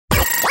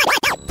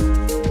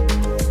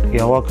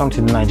You're welcome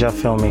to the Niger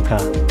Filmmaker,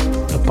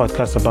 a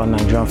podcast about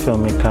Nigerian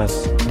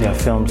filmmakers, their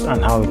films,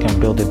 and how we can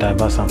build a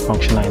diverse and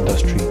functional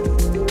industry.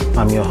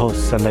 I'm your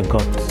host, Select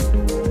Got.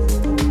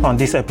 On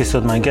this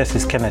episode, my guest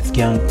is Kenneth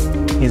Gyang.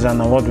 He's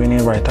an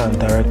award-winning writer and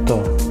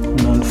director,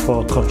 known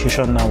for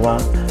Confusion Nawa,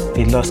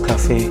 The Lost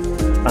Cafe,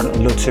 and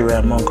Olotire,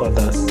 among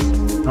others.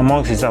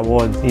 Amongst his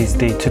awards is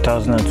the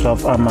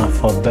 2012 AMA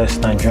for Best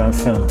Nigerian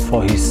Film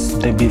for his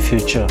debut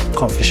feature,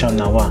 Confusion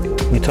Nawa.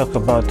 We talk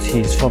about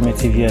his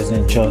formative years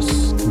in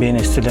Jos, being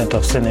a student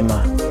of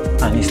cinema,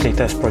 and his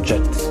latest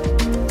project.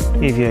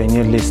 If you're a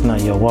new listener,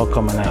 you're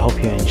welcome and I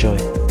hope you enjoy.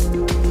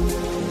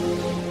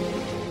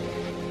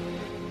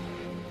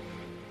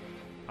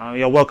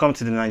 You're welcome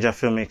to the Niger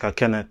Filmmaker,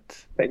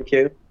 Kenneth. Thank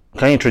you.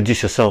 Can you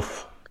introduce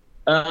yourself?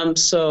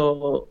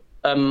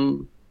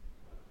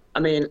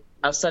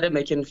 I've started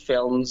making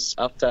films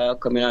after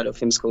coming out of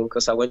film school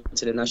because I went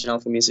to the National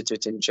Film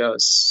Institute in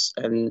Jos.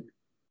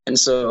 And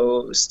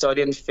so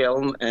studying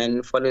film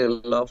and falling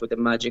in love with the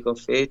magic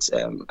of it,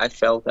 I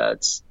felt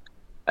that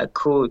I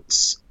could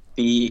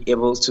be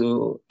able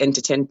to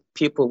entertain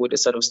people with the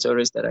sort of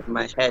stories that are in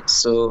my head.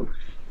 So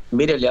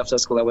immediately after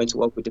school, I went to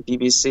work with the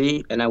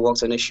BBC and I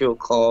worked on a show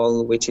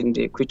called Waiting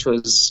Day, which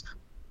was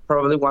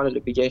probably one of the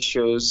biggest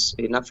shows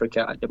in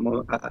Africa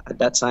at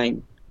that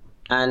time.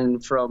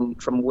 And from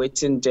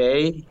Waiting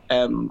Day,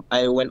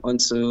 I went on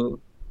to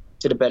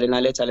the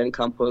Berlinale Talent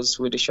Campus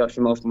with a short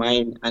film of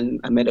mine, and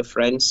I met a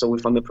friend. So we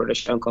formed a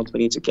production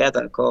company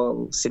together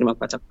called Cinema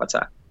Pata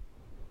Pata.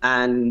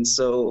 And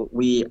so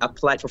we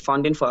applied for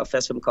funding for our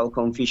first film called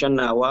Confusion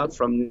Nawa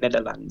from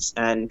Netherlands.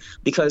 And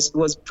because it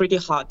was pretty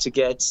hard to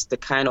get the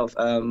kind of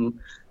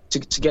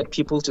to get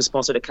people to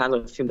sponsor the kind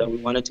of film that we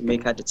wanted to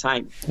make at the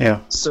time. Yeah.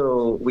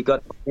 So we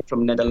got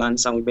from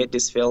Netherlands and we made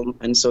this film,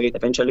 and so it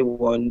eventually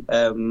won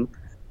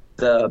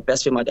the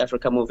Best Film at the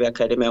Africa Movie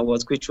Academy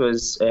Awards, which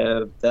was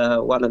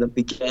one of the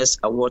biggest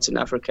awards in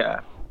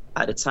Africa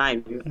at the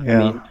time. Yeah. I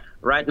mean,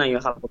 right now you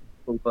have,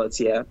 but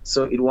yeah.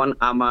 So it won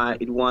AMA,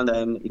 it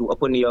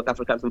opened New York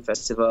African Film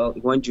Festival,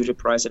 it won jury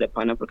prize at the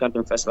Pan African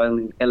Film Festival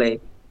in LA.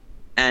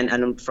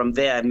 And from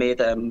there, I made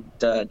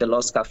the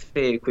Lost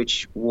Cafe,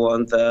 which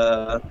won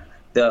the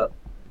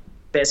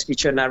Best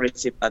Feature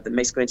Narrative at the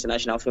Mexico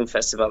International Film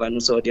Festival and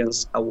also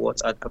Audience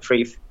Awards at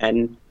AFRIF.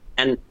 And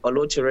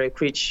Olotire,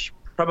 which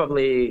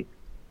probably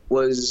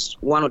was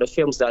one of the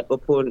films that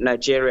opened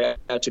Nigeria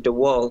to the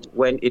world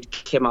when it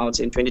came out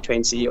in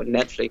 2020 on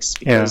Netflix,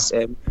 because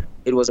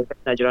it was a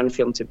Nigerian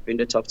film to be in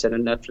the top 10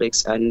 on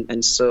Netflix.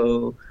 And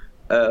so...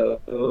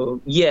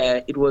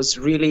 it was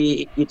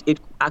really, it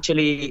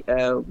actually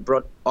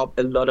brought up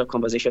a lot of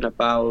conversation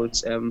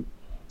about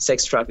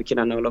sex trafficking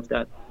and all of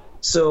that.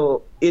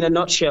 So in a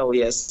nutshell,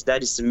 yes,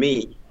 that is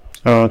me.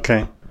 Oh,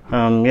 okay.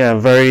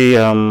 Very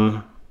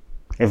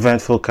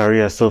eventful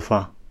career so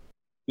far.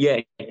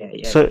 Yeah.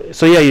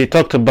 So you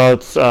talked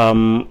about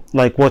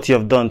like what you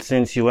have done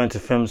since you went to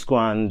film school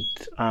and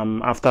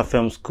after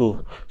film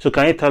school. So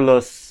can you tell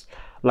us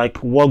like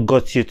what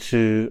got you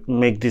to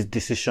make this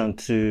decision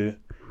to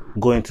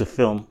go into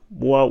film?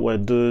 What were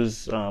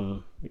those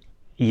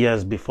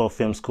years before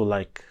film school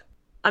like?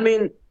 I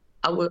mean,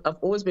 I've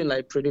always been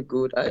like pretty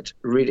good at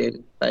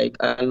reading. Like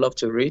I love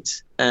to read,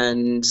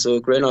 and so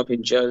growing up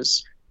in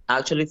Jos, I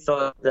actually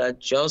thought that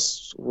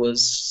Jos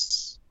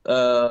was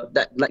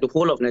that like the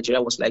whole of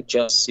Nigeria was like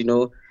Jos. You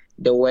know,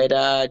 the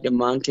weather, the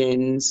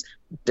mountains,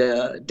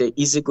 the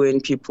easygoing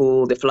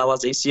people, the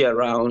flowers they see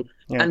around,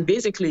 and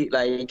basically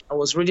like I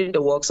was reading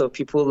the works of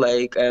people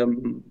like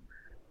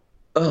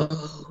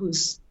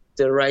who's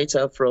the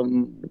writer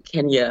from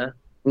Kenya,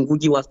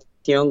 Ngugi wa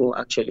Thiong'o,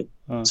 actually.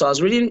 So I was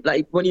reading,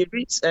 like, when you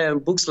read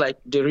books like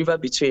The River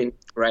Between,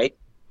 right,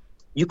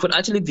 you could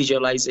actually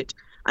visualize it.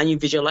 And you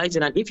visualize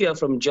it, and if you're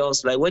from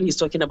Jos, like, when he's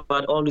talking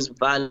about all these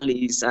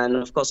valleys and,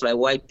 of course, like,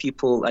 white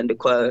people and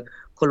the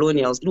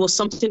colonials, it was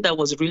something that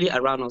was really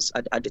around us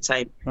at the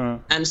time.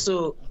 And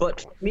so,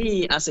 but for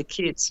me, as a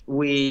kid,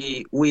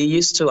 we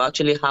used to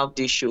actually have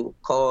this show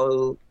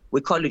we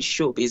call it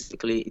show,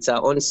 basically. It's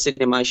our own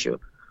cinema show,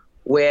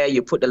 where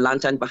you put the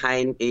lantern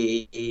behind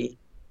a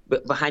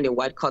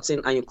white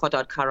curtain and you cut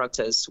out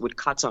characters with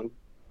carton,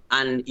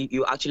 and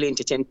you actually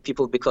entertain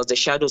people because the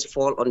shadows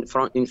fall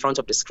in front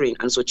of the screen,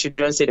 and so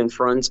children sit in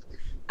front,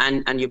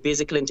 and you're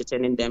basically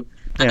entertaining them.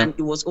 And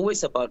it was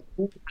always about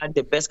who had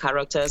the best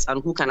characters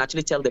and who can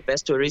actually tell the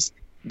best stories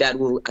that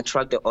will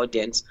attract the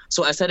audience.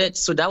 So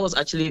that was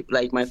actually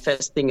like my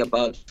first thing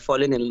about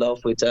falling in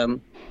love with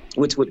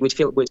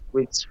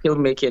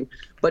filmmaking.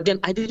 But then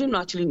I didn't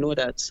actually know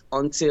that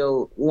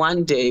until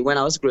one day when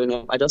I was growing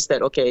up. I just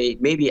said, okay,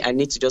 maybe I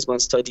need to just go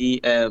and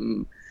study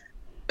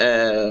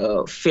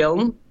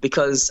film,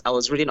 because I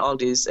was reading all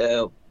these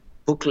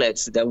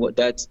booklets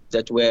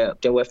that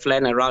were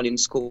flying around in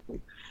school.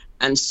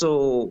 And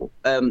so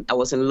I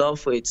was in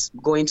love with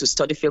going to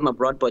study film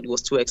abroad, but it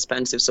was too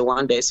expensive. So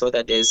one day I saw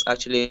that there's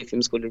actually a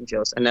film school in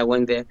Jos, and I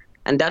went there.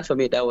 And that for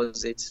me, that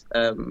was it.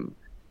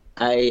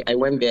 I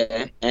went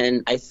there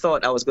and I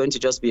thought I was going to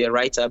just be a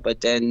writer,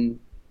 but then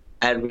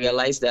I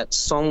realized that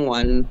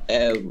someone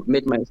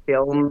made my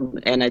film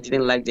and I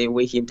didn't like the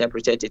way he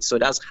interpreted it. So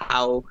that's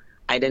how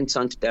I then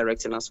turned to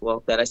directing as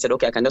well. That I said,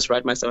 okay, I can just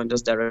write myself and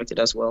just direct it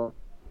as well,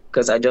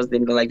 because I just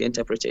didn't like the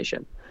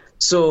interpretation.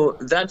 So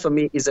that for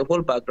me is a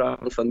whole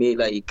background for me,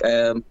 like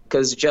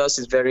because Just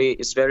is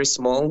very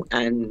small,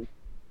 and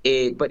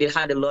but it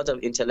had a lot of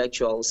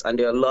intellectuals, and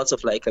there are lots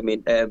of like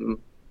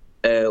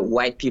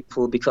white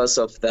people because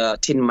of the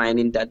tin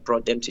mining that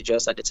brought them to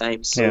Just at the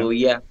time. So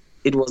yeah,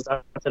 it was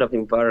that sort of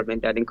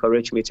environment that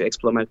encouraged me to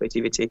explore my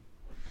creativity.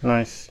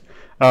 Nice.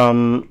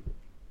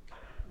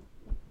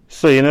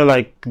 So,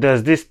 like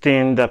there's this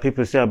thing that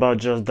people say about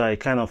Just that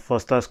it kind of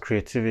fosters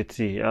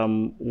creativity.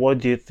 What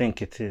do you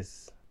think it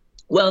is?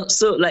 Well,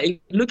 so like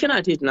looking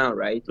at it now,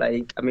 right?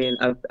 Like,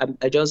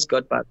 I just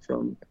got back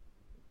from,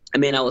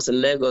 I was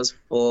in Lagos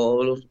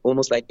for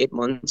almost like 8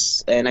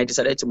 months, and I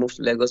decided to move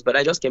to Lagos, but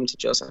I just came to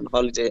Just on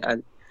holiday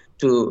and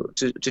to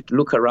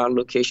look around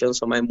locations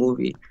for my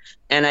movie.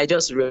 And I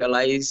just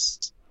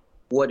realized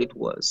what it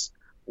was.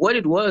 What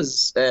it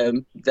was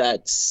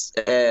that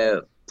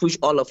pushed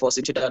all of us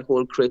into that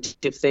whole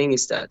creative thing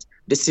is that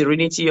the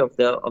serenity of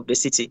the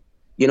city.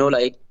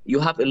 Like you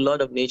have a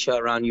lot of nature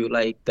around you,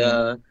 like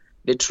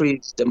the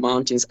trees, the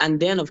mountains, and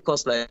then of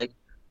course like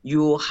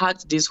you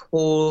had this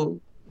whole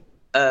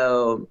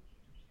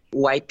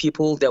white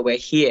people that were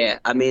here.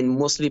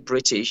 Mostly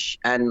British,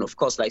 and of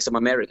course like some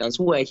Americans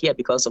who were here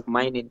because of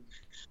mining.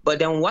 But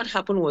then what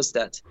happened was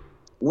that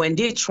when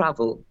they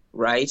travel,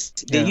 right,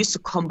 they used to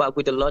come back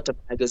with a lot of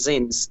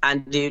magazines,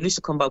 and they used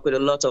to come back with a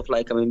lot of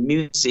like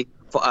music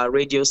for our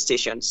radio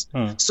stations.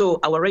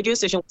 So our radio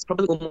station was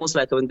probably almost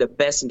like the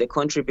best in the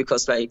country,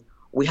 because like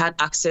we had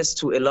access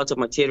to a lot of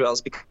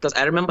materials, because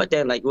I remember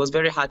then like it was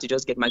very hard to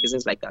just get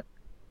magazines like that.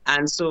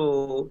 And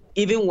so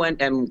even when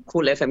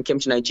Cool FM came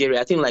to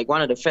Nigeria, I think like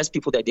one of the first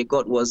people that they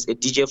got was a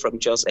DJ from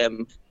Just, I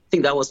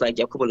think that was like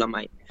Yakubu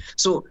Lamai.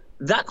 So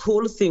that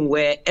whole thing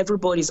where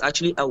everybody's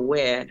actually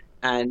aware,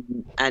 and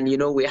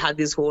we had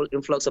this whole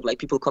influx of like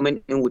people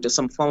coming in with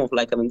some form of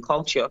like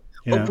culture,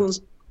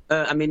 opens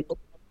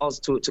us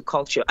to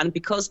culture. And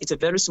because it's a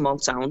very small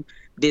town,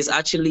 there's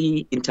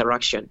actually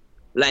interaction.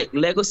 Like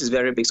Lagos is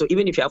very big, so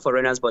even if you have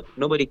foreigners, but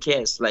nobody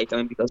cares, like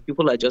because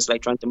people are just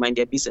like trying to mind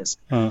their business.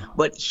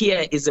 But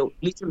here is a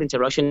little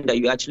interaction that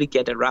you actually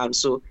get around,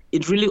 so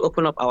it really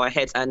opened up our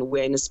heads, and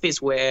we're in a space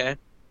where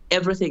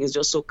everything is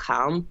just so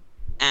calm,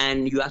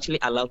 and you're actually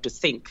allowed to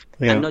think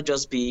and not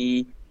just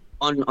be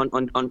on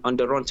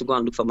the run to go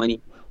and look for money,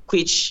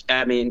 which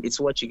it's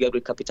what you get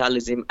with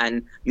capitalism,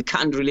 and you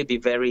can't really be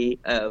very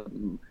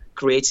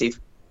creative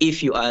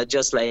if you are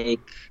just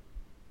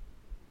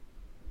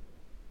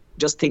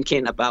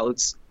thinking about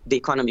the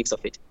economics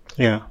of it.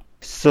 Yeah.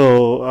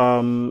 So,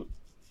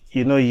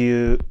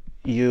 you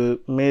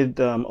made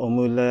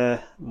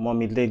Omule,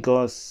 Mommy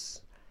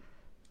Lagos,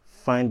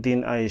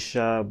 Finding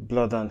Aisha,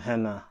 Blood and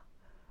Henna.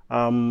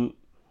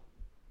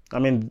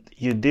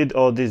 You did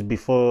all this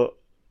before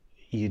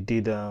you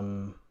did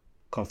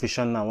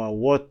Confusion Now.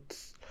 What,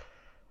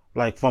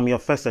 like from your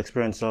first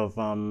experience of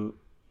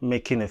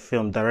making a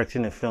film,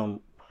 directing a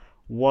film,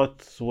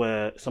 what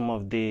were some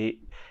of the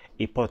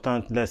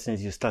important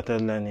lessons you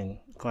started learning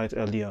quite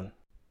early on?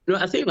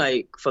 I think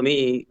like for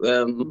me,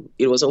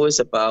 it was always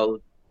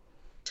about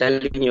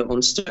telling your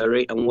own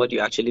story and what you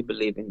actually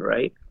believe in,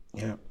 right?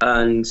 Yeah.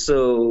 And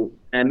so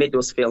I made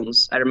those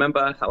films. I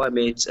remember how I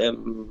made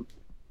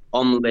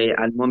Omle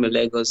and Mommy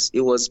Lagos.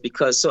 It was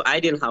because I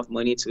didn't have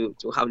money to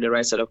have the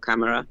right set of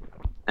camera.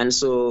 And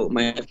so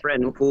my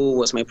friend who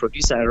was my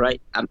producer,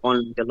 right,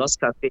 on the Lost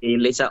Cafe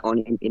later on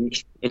in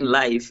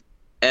life,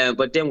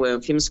 but then we're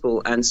in film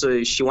school, and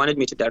so she wanted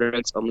me to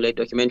direct a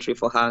documentary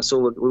for her.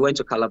 So we went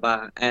to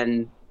Calabar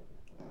and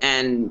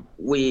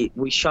we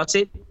shot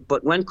it.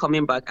 But when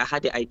coming back, I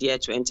had the idea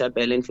to enter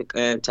Berlin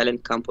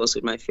Talent Campus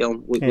with my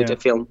film, with a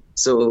film.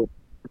 So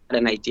I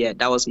had an idea.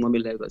 That was Mommy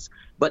Lagos.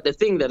 But the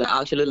thing that I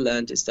actually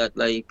learned is that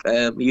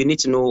you need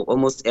to know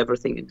almost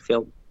everything in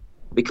film,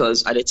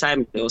 because at the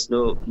time there was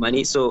no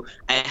money. So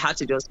I had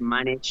to just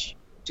manage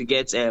to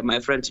get my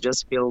friend to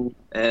just film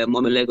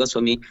Mommy Lagos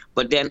for me.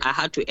 But then I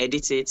had to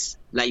edit it.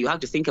 Like you have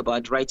to think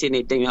about writing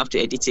it, then you have to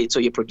edit it, so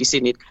you're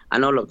producing it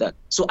and all of that.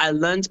 So I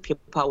learned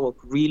paperwork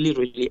really,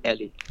 really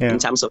early in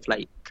terms of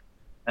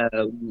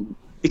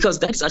because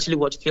that's actually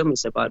what film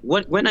is about.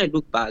 When I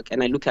look back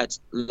and I look at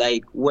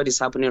what is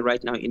happening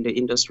right now in the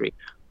industry,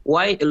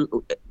 why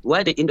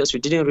the industry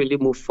didn't really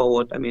move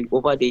forward,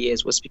 over the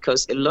years, was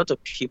because a lot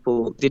of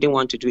people didn't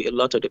want to do a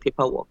lot of the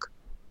paperwork.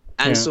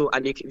 And so,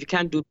 and if you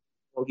can't do,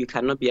 you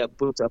cannot be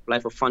able to apply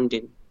for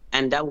funding.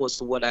 And that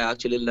was what I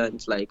actually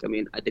learned,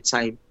 at the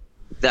time,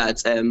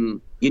 that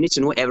you need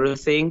to know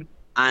everything,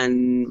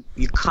 and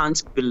you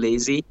can't be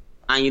lazy,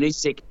 and you need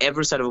to take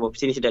every sort of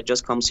opportunity that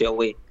just comes your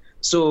way.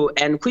 So,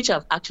 and which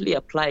I've actually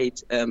applied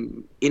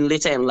in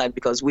later in life,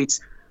 because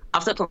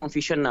after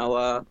Confusion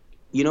Now,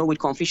 with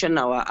Confusion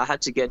Now, I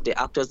had to get the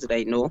actors that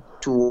I know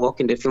to work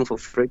in the film for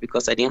free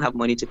because I didn't have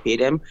money to pay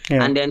them.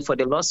 And then for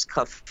the Lost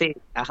Cafe,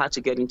 I had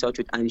to get in touch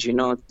with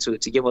Angino to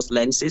give us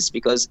lenses,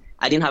 because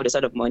I didn't have the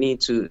sort of money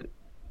to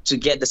to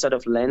get the sort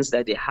of lens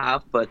that they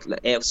have, but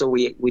so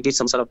we did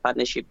some sort of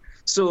partnership.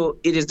 So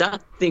it is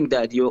that thing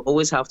that you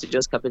always have to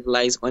just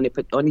capitalize on a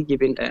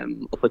given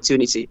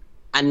opportunity,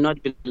 and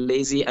not be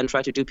lazy and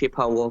try to do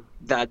paperwork.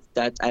 That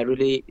I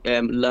really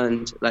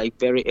learned like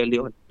very early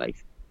on in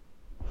life.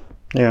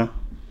 Yeah.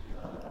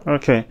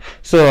 Okay.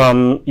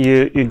 So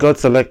you got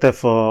selected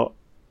for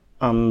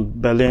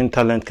Berlin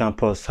Talent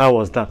Campus. How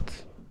was that?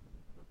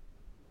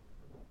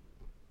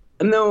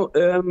 No,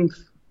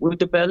 with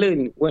the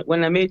Berlin,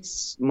 when I made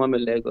Mama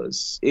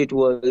Lagos, it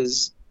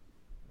was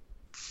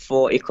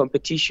for a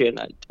competition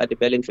at the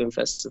Berlin Film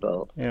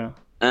Festival. Yeah.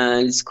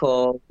 And it's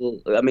called,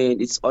 I mean,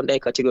 it's under a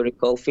category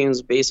called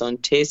films based on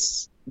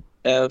taste,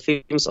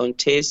 films on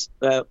taste,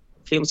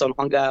 films on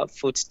hunger,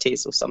 food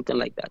taste, or something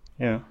like that.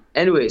 Yeah.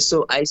 Anyway,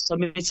 so I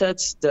submitted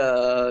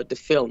the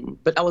film,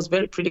 but I was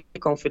pretty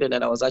confident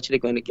that I was actually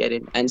going to get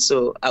in. And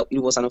so it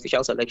was an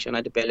official selection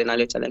at the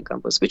Berlinale Talent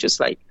Campus, which was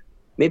like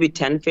maybe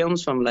 10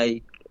 films from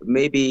like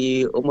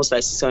maybe almost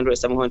like 600,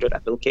 700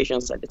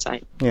 applications at the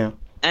time. Yeah.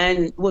 And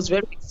it was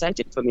very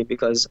exciting for me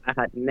because I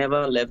had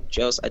never left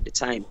Jos at the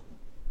time,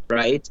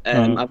 right?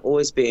 I've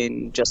always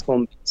been just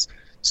home based.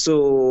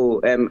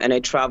 So, and I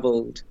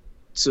traveled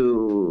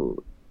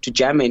to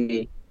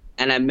Germany,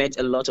 and I met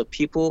a lot of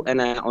people,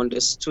 and I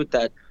understood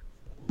that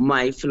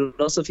my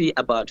philosophy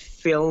about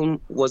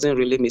film wasn't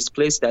really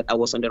misplaced, that I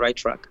was on the right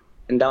track.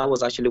 And that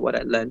was actually what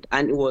I learned.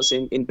 And it was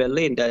in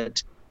Berlin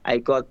that I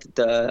got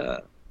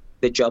the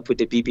job with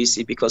the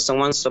BBC, because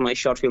someone saw my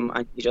short film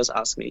and he just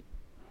asked me,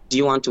 do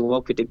you want to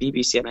work with the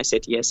BBC? And I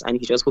said yes, and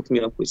he just hooked me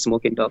up with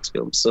Smoking Dogs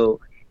film. So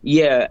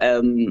yeah,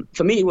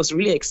 for me it was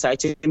really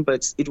exciting,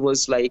 but it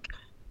was like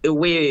a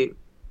way,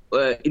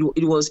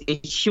 it was a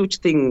huge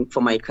thing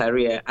for my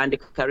career and the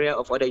career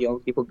of other young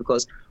people,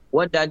 because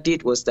what that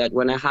did was that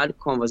when I had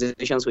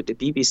conversations with the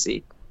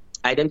BBC,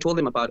 I then told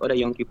them about other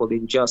young people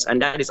in Jos,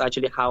 and that is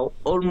actually how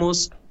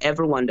almost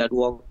everyone that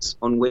worked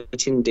on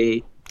Waiting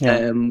Day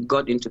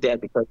got into there,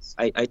 because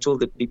I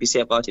told the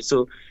BBC about it.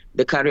 So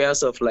the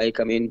careers of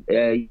like, I mean,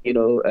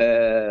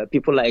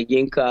 people like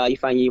Yinka,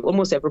 Ifanyi,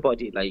 almost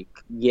everybody, like,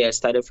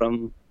 started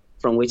from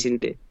Waiting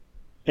Day.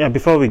 Yeah,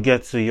 before we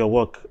get to your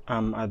work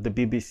at the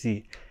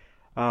BBC,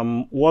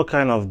 what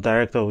kind of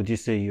director would you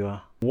say you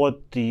are?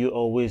 What do you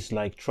always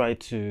like try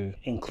to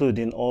include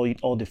in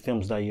all the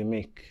films that you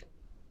make?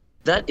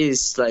 That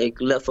is like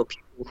left for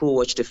people who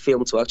watch the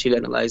film to actually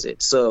analyze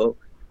it. So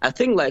I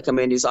think like, I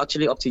mean, it's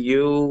actually up to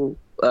you,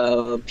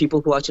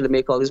 people who actually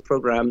make all these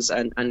programs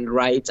and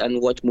write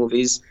and watch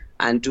movies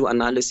and do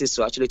analysis,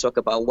 to actually talk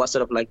about what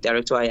sort of like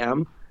director I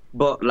am.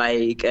 But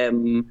like,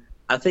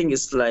 I think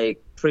it's like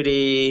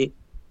pretty,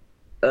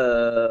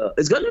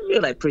 it's going to be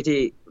like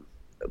pretty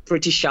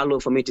shallow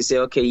for me to say,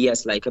 okay,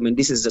 yes, like, I mean,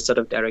 this is the sort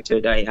of director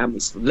that I am.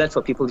 It's left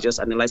for people to just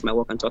analyze my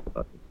work and talk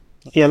about it.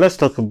 Yeah, let's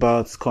talk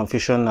about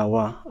Confusion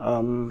Nawa.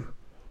 I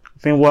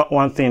think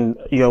one thing,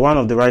 you're one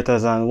of the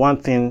writers, and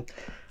one thing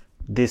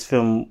this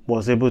film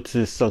was able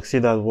to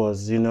succeed at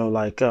was,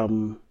 like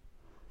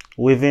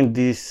weaving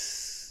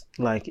these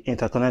like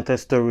interconnected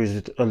stories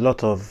with a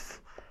lot of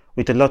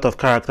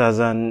characters,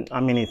 and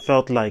I mean, it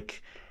felt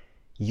like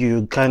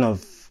you kind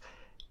of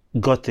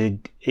got a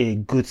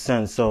good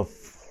sense of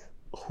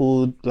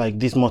who like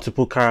these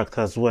multiple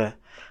characters were.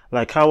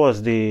 Like, how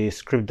was the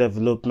script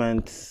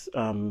development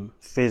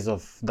phase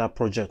of that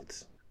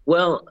project?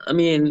 Well, I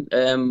mean,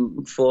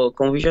 for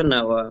Confusion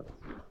Hour,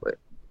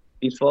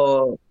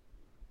 before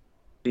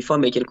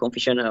making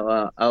Confusion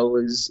Hour, I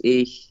was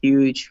a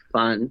huge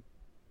fan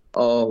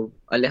of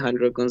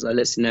Alejandro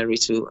Gonzalez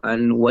Inarritu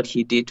and what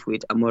he did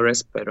with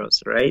Amores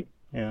Perros, right?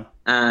 Yeah.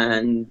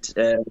 And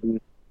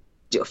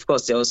of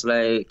course, there was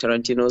like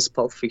Tarantino's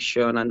Pulp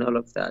Fiction and all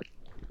of that.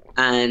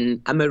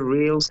 And I'm a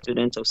real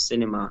student of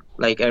cinema.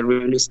 Like, I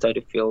really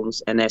study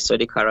films and I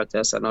study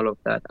characters and all of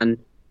that.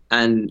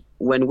 And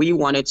when we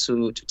wanted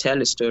to tell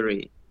a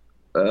story,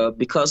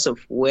 because of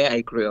where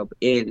I grew up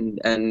in,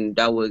 and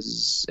that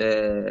was,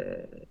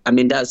 I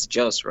mean, that's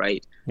Jos,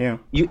 right? Yeah.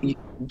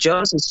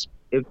 Jos is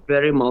a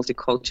very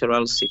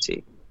multicultural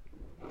city.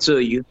 So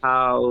you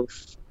have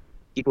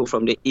people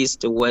from the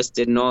east, the west,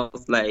 the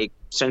north, like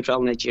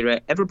central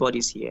Nigeria.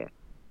 Everybody's here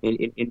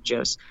in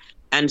Jos.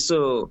 And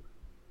so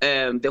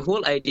the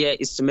whole idea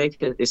is to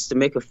make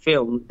a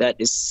film that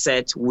is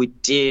set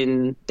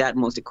within that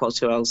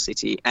multicultural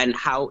city, and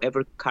how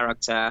every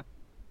character's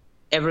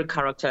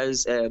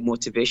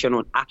motivation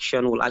or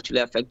action will actually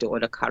affect the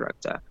other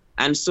character.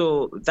 And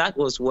so that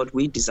was what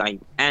we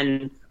designed.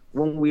 And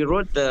when we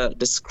wrote the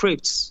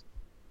scripts,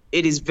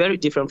 it is very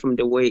different from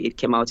the way it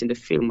came out in the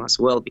film as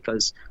well,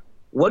 because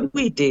what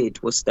we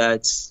did was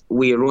that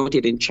we wrote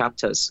it in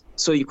chapters.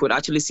 So you could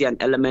actually see an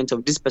element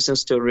of this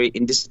person's story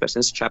in this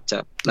person's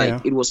chapter.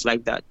 It was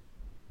like that.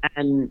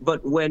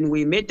 But when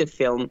we made the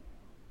film,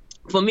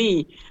 for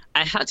me,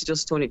 I had to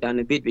just tone it down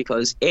a bit,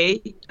 because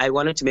I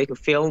wanted to make a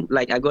film,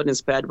 like I got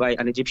inspired by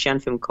an Egyptian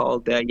film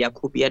called the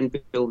Yakubian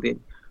Building,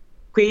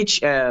 which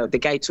the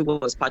guy too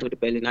was part of the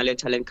Berlinale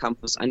Talent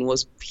Campus and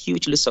was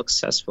hugely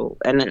successful.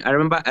 And I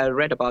remember I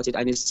read about it,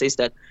 and it says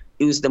that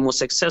it was the most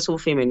successful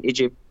film in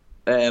Egypt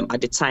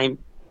at the time.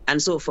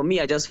 And so for me,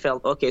 I just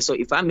felt, okay, so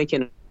if I'm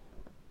making,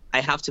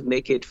 I have to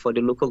make it for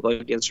the local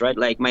audience, right?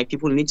 Like my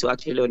people need to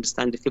actually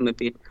understand the film a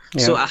bit.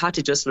 Yeah. So I had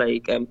to just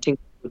like think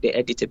with the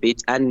edit a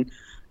bit. And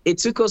it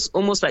took us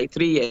almost like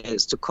 3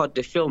 years to cut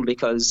the film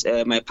because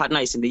my partner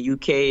is in the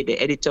UK, the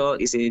editor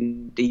is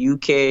in the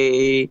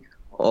UK,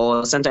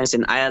 or sometimes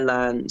in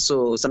Ireland.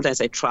 So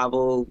sometimes I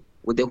travel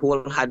with the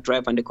whole hard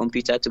drive and the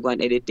computer to go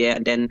and edit there.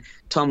 And then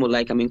Tom will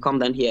like, come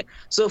down here.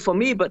 So for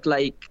me, but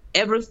like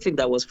everything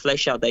that was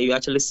fleshed out that you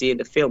actually see in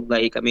the film,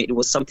 like, it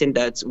was something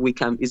that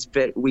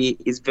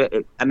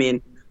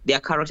their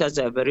characters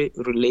are very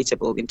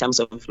relatable in terms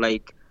of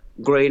like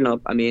growing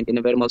up, in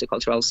a very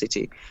multicultural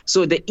city.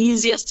 So the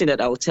easiest thing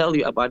that I'll tell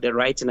you about the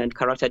writing and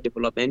character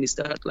development is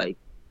that like,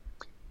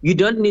 you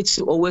don't need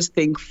to always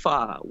think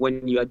far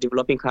when you are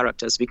developing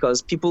characters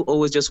because people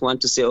always just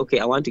want to say, okay,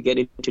 I want to get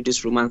into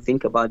this room and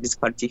think about this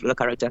particular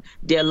character.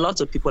 There are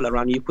lots of people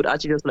around you. You could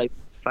actually just like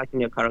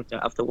fashion your character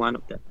after one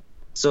of them.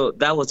 So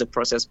that was the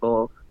process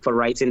for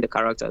writing the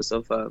characters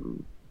of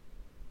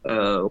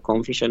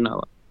Confusion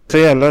Hour. So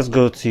yeah, let's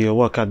go to your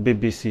work at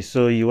BBC.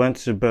 So you went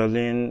to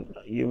Berlin,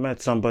 you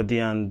met somebody,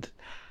 and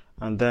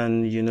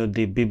then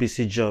the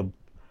BBC job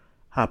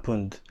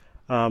happened.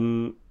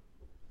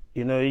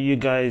 You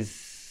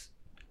guys,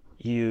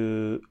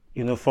 you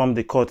formed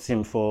the core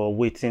team for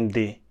Waiting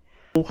Day.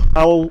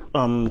 How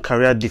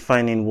career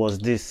defining was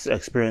this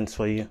experience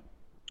for you?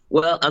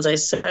 Well, as I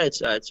said,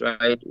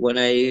 right, when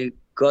I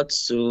got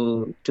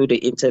to do the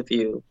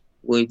interview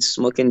with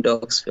Smoking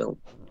Dogs Film,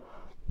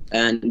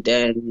 and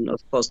then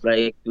of course,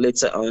 like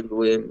later on,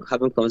 we're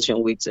having a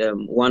conversation with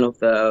one of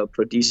the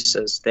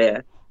producers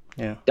there.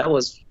 Yeah, that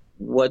was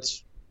what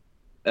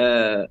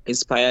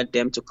inspired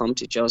them to come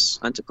to Jos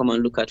and to come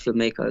and look at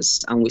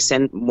filmmakers. And we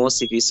sent more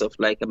CVs of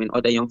like,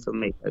 other young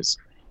filmmakers.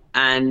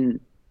 And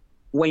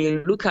when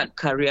you look at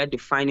career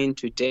defining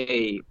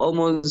today,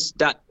 almost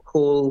that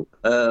whole,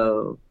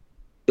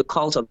 the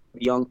cult of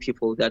young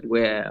people that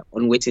were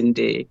on Waiting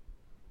Day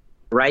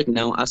right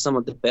now are some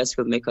of the best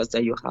filmmakers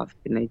that you have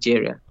in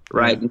Nigeria,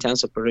 right? Yeah. In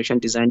terms of production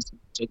design,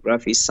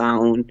 cinematography,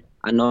 sound,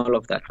 and all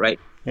of that, right?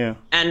 Yeah.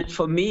 And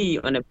for me,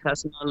 on a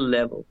personal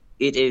level,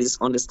 it is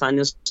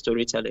understanding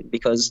storytelling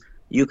because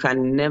you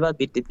can never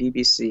beat the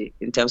BBC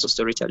in terms of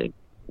storytelling.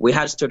 We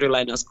had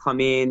storyliners come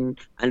in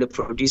and the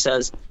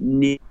producers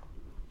knew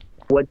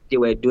what they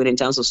were doing in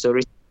terms of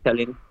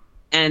storytelling.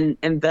 And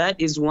that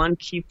is one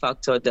key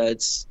factor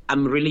that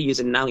I'm really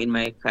using now in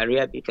my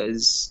career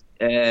because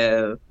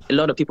a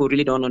lot of people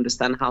really don't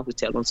understand how to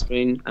tell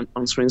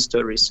on-screen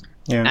stories.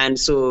 Yeah. And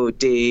so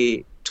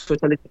they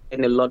totally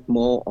depend a lot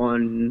more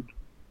on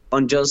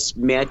just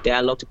mere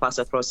dialogue to pass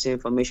across the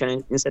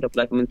information instead of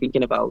like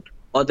thinking about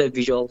other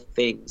visual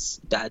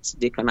things that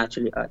they can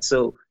actually add.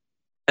 So,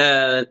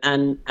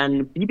 and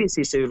BBC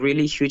is a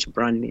really huge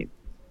brand name.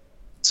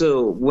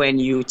 So when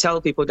you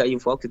tell people that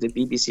you've worked with the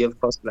BBC, of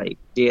course, like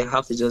they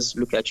have to just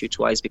look at you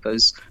twice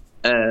because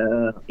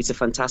it's a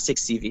fantastic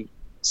CV.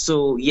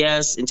 So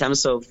yes, in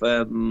terms of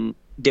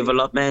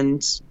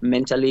development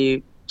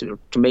mentally to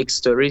make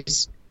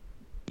stories,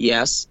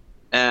 yes,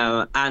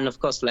 and of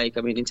course, like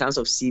in terms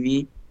of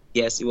CV.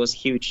 Yes, it was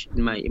huge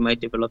in my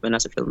development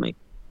as a filmmaker.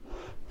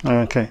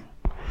 Okay.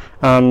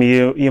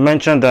 You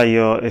mentioned that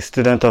you're a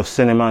student of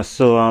cinema.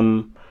 So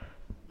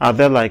are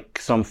there like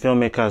some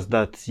filmmakers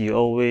that you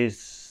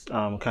always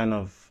kind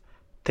of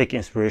take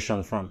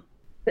inspiration from?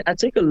 I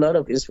take a lot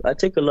of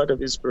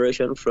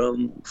inspiration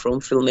from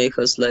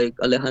filmmakers like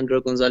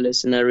Alejandro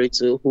González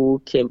Iñárritu,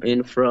 who came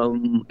in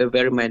from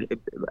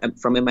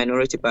a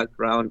minority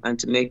background and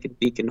to make it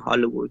big in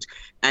Hollywood.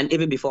 And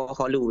even before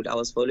Hollywood, I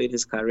was following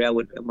his career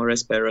with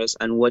Amores Perez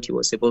and what he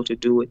was able to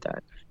do with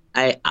that.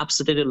 I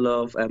absolutely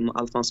love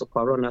Alfonso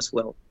Cuarón as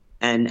well,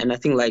 and I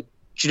think like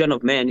Children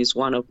of Men is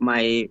one of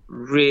my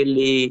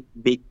really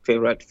big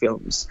favorite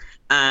films.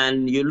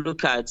 And you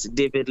look at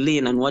David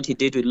Lean and what he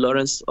did with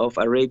Lawrence of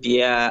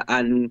Arabia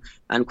and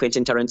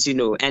Quentin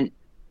Tarantino.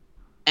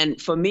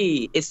 And for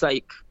me, it's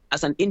like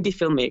as an indie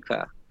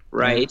filmmaker,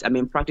 right?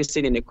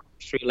 Practicing in a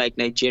country like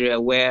Nigeria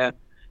where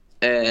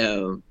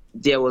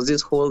there was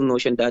this whole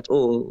notion that,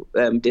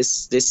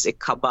 this a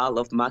cabal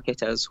of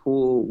marketers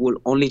who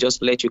will only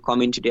just let you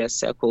come into their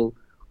circle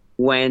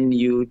when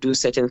you do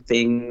certain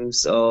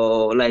things,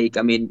 or like,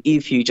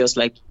 if you just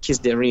like kiss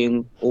the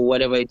ring or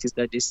whatever it is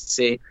that they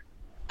say.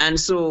 And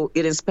so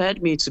it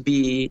inspired me to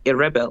be a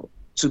rebel,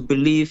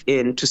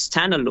 to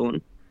stand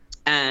alone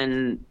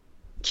and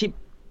keep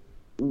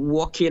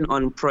working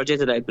on projects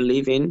that I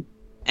believe in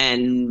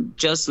and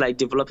just like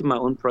developing my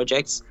own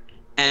projects.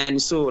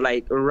 And so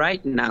like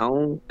right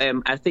now,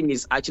 I think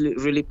it's actually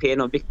really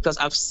paying off because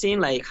I've seen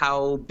like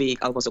how big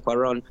Alfonso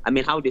Cuarón,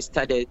 how they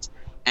started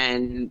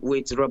and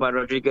with Robert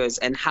Rodriguez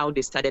and how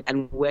they started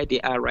and where they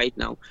are right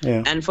now.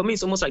 Yeah. And for me,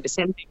 it's almost like the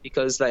same thing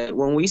because like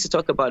when we used to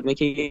talk about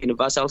making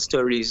universal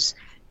stories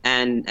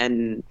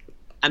and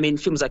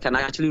films that can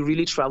actually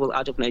really travel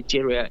out of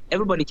Nigeria,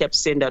 everybody kept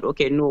saying that,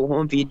 okay, no,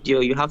 home video,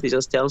 you have to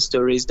just tell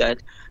stories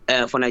that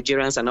for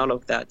Nigerians and all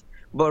of that.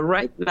 But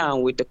right now,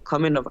 with the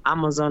coming of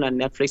Amazon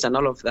and Netflix and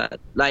all of that,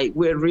 like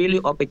we're really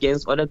up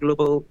against other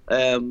global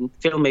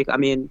filmmakers. I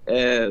mean,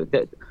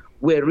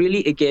 we're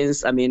really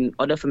against, I mean,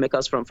 other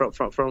filmmakers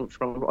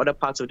from other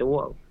parts of the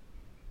world.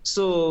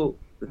 So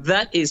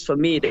that is for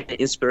me the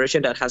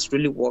inspiration that has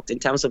really worked in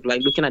terms of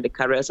like looking at the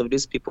careers of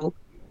these people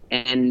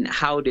and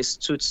how they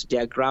stood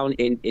their ground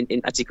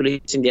in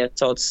articulating their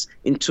thoughts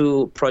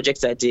into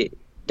projects that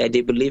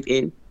they believe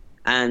in.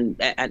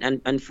 And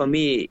for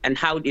me, and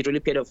how it really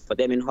paid off for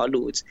them in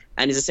Hollywood.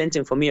 And it's the same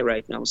thing for me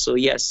right now. So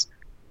yes.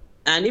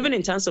 And even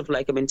in terms of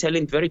like, I mean,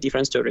 telling very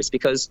different stories,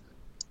 because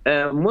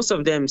most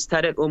of them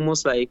started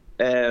almost like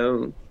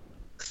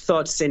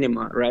thought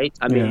cinema, right?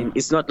 I mean,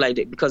 it's not like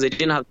because they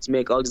didn't have to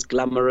make all these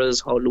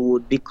glamorous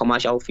Hollywood big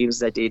commercial films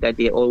that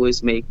they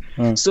always make.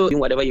 So doing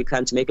whatever you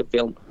can to make a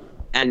film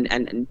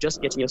and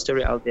just getting your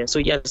story out there. So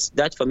yes,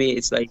 that for me,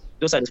 it's like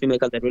those are the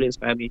filmmakers that really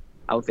inspire me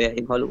out there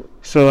in Hollywood.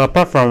 So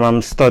apart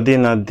from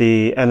studying at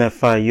the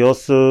NFI, you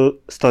also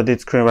studied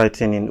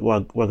screenwriting in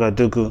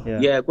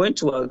Ouagadougou. Yeah, going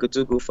to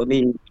Ouagadougou for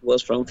me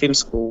was from film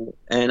school,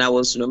 and I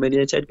was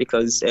nominated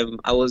because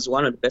I was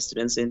one of the best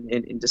students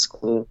in the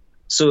school.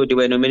 So they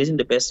were nominating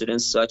the best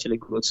students to actually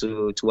go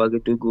to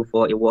Ouagadougou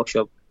for a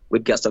workshop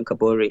with Gaston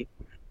Kabore.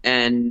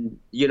 And,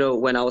 you know,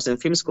 when I was in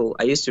film school,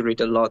 I used to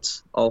read a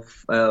lot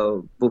of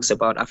books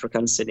about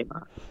African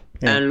cinema.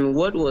 And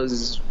what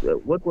was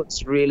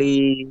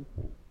really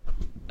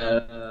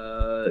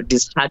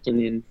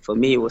disheartening for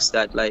me was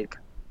that, like,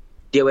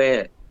 there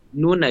were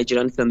no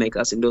Nigerian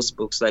filmmakers in those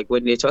books. Like,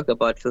 when they talk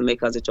about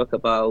filmmakers, they talk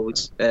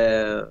about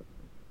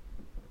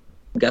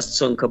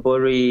Gaston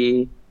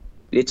Kabore,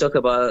 they talk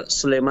about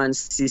Suleiman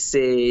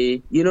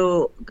Cisse, you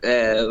know,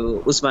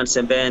 Usman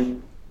Semben,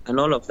 and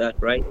all of that,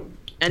 right?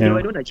 And there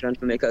were no Nigerian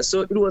filmmakers.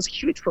 So it was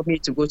huge for me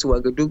to go to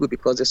Ouagadougou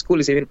because the school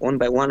is even owned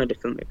by one of the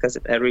filmmakers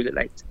that I really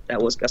liked.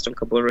 That was Gaston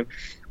Kabore.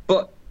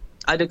 But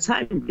at the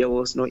time, there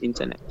was no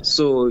internet.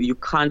 So you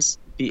can't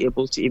be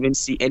able to even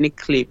see any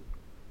clip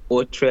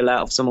or trailer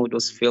of some of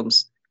those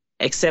films,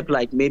 except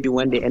like maybe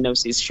when the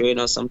NFC is showing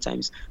us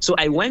sometimes. So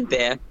I went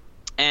there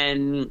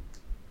and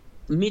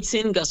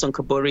meeting Gaston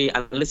Kabore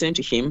and listening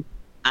to him.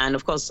 And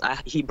of course,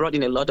 he brought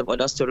in a lot of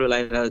other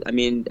storylines. I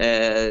mean,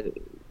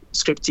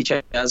 script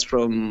teachers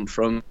from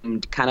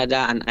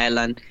Canada and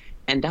Ireland,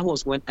 and that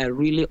was when I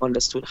really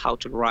understood how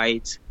to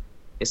write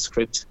a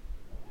script,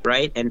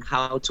 right, and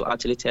how to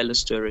actually tell a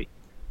story.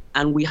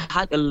 And we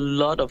had a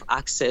lot of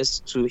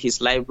access to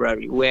his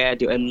library, where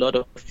there were a lot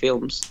of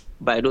films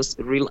by those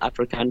real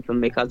African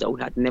filmmakers that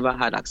we had never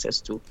had access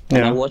to,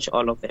 and I watched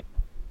all of them.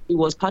 It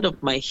was part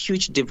of my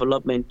huge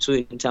development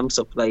too, in terms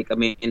of like, I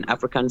mean, in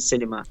African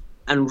cinema,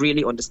 and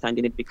really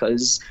understanding it,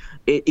 because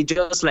it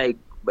just like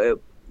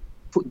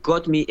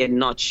got me a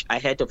notch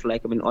ahead of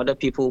like, I mean, other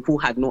people who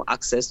had no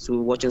access to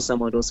watching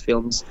some of those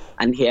films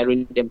and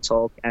hearing them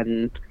talk.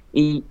 And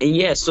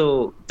yeah,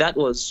 so that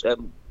was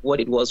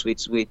what it was with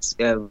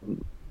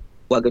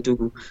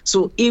Ouagadougou.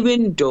 So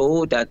even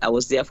though that I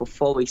was there for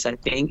 4 weeks, I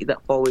think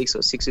that 4 weeks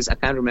or 6 weeks, I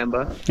can't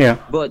remember.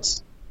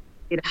 But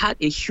it had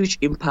a huge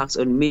impact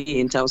on me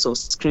in terms of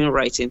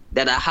screenwriting,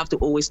 that I have to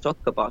always talk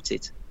about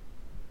it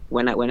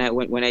when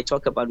I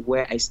talk about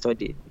where I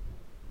studied.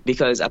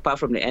 Because apart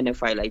from the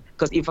NFI, like,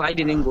 because if I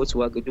didn't go to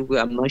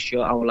Ouagadougou, I'm not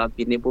sure I would have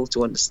been able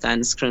to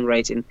understand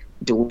screenwriting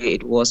the way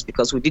it was,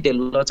 because we did a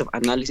lot of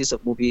analysis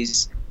of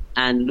movies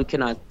and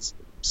looking at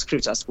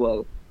scripts as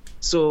well.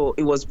 So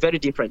it was very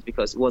different,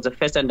 because it was the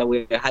first time that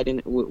we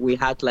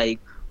had like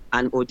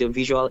an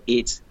audiovisual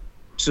aid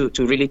to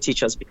really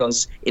teach us,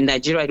 because in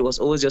Nigeria it was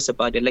always just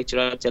about the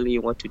lecturer telling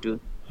you what to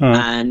do,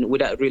 and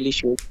without really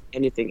showing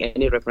anything,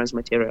 any reference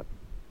material.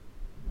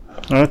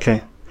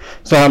 Okay.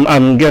 So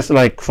I'm guess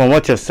like from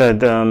what you've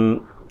said,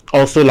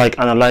 also like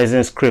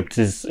analyzing scripts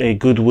is a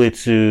good way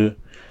to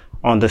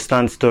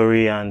understand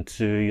story and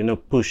to, you know,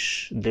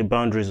 push the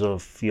boundaries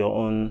of your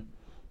own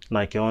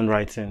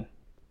writing.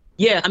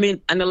 Yeah, I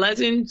mean,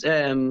 analyzing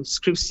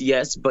scripts,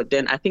 yes, but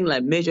then I think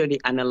like majorly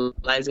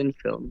analyzing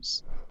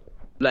films.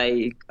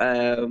 Like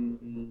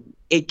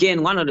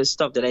again, one of the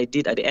stuff that I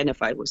did at the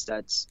NFI was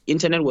that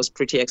internet was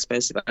pretty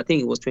expensive. I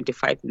think it was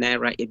 25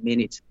 naira a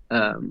minute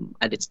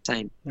at the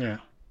time.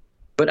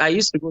 But I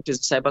used to go to the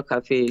cyber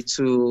cafe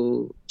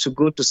to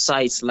go to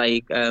sites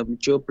like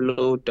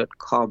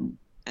joblo.com.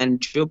 And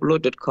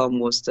joblo.com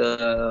was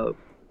the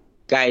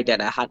guy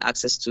that I had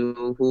access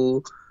to,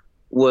 who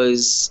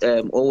was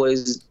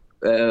always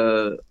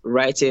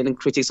writing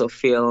critics of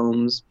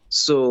films.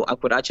 So I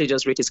could actually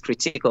just read his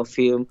critique of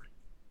film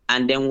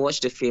and then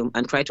watch the film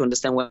and try to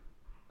understand where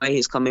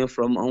he's coming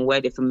from and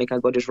where the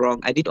filmmaker got it wrong.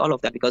 I did all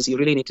of that because you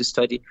really need to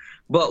study.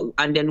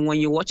 And then when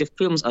you watch the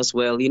films as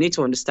well, you need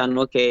to understand,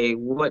 okay,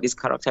 what is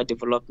character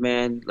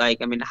development? Like,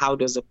 I mean, how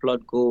does the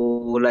plot go?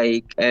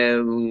 Like,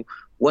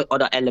 what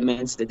other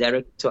elements the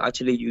director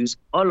actually use?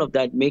 All of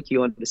that make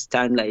you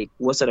understand, like,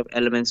 what sort of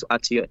elements to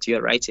add to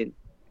your writing.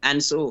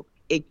 And so,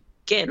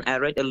 again, I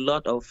read a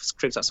lot of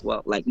scripts as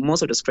well, like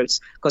most of the scripts,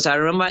 because I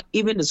remember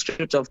even the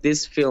script of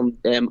this film,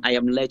 I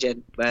Am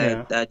Legend,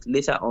 that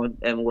later on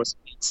was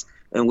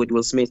with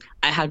Will Smith.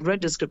 I had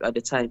read the script at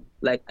the time,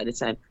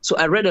 So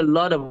I read a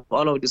lot of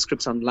all of the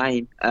scripts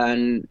online,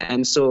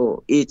 and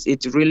so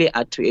it really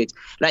add to it.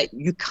 Like,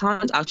 you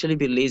can't actually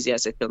be lazy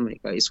as a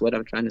filmmaker, is what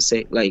I'm trying to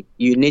say. Like,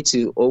 you need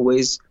to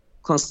always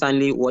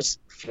constantly watch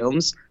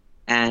films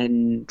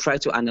and try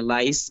to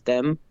analyze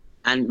them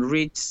and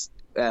read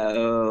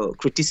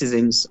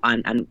criticisms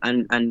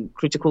and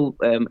critical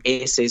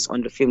essays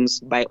on the films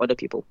by other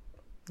people.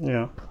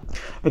 Yeah.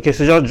 Okay,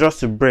 so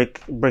just to break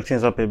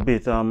things up a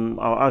bit,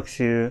 I'll ask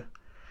you,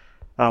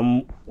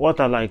 what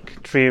are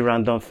like 3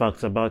 random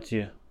facts about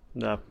you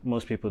that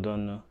most people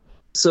don't know?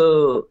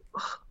 So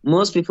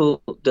most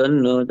people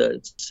don't know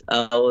that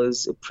I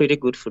was a pretty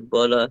good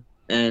footballer,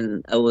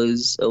 and I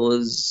was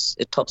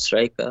a top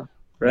striker,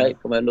 right,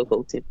 for my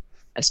local team.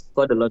 I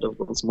scored a lot of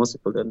goals. Most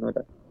people don't know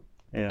that.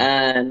 Yeah.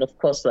 And of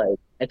course, like,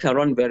 I can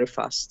run very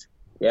fast.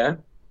 Yeah.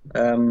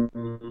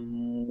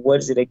 What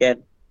is it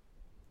again?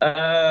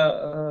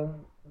 And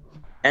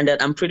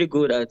that I'm pretty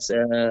good at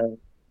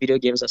video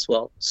games as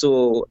well.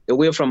 So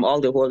away from all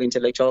the whole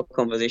intellectual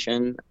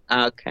conversation,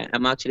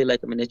 I'm actually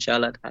like a mini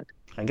child at heart.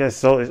 I guess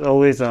so. It's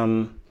always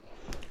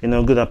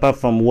good, apart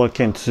from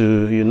working,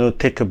 to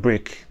take a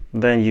break.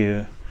 Then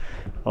you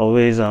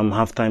always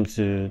have time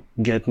to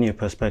get new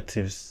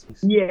perspectives.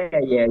 Yeah.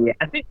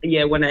 I think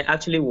when I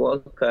actually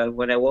work,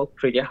 when I work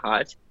pretty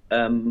hard,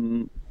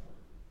 even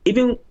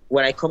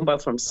when I come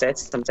back from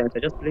sets, sometimes I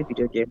just play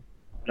video game,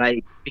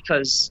 like,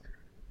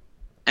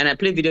 and I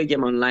play video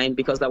game online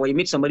because, like, when you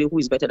meet somebody who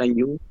is better than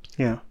you,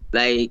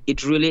 like,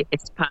 it really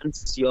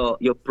expands your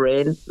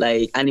brain,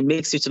 like, and it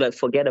makes you to, like,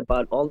 forget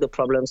about all the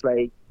problems.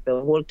 Like, the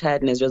whole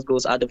tiredness just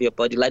goes out of your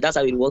body. Like, that's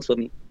how it works for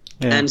me.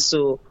 And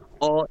so,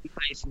 or if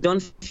I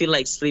don't feel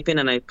like sleeping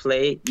and I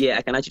play,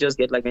 I can actually just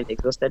get, like,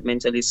 exhausted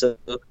mentally. So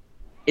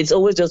it's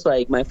always just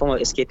like my form of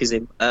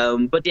escapism.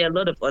 But there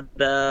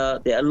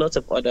are lots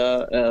of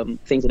other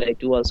things that I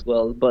do as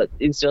well. But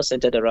it's just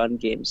centered around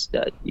games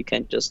that you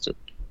can't just do.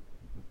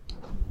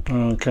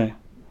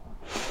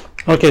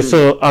 Okay,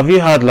 so have you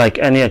had like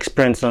any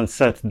experience on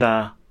set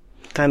that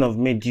kind of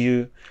made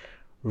you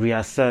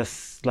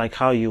reassess like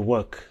how you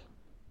work?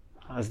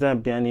 Has there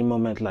been any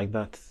moment like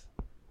that?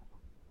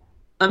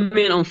 I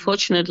mean,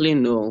 unfortunately,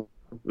 no.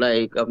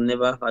 Like, I've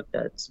never had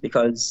that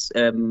because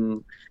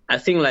I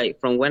think, like,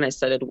 from when I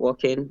started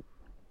working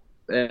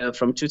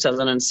from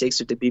 2006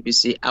 to the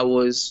BBC, I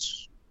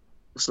was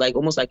like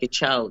almost like a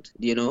child,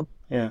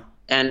 Yeah.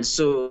 And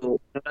so,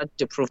 in order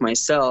to prove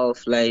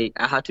myself, like,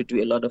 I had to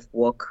do a lot of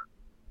work.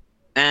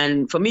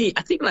 And for me,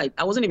 I think, like,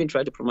 I wasn't even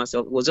trying to prove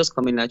myself. It was just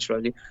coming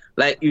naturally.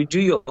 Like, you do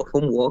your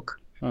homework,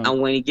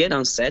 and when you get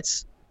on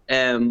set,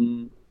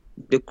 the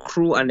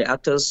crew and the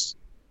actors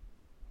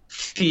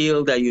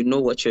feel that you know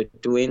what you're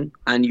doing,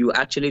 and you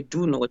actually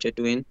do know what you're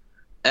doing,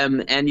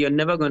 and you're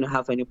never going to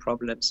have any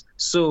problems.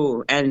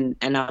 So, and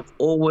I've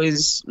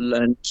always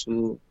learned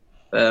to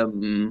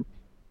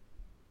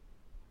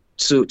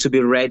be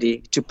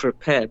ready, to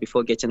prepare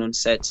before getting on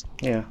set.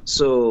 Yeah.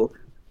 So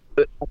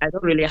I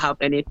don't really have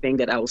anything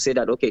that I will say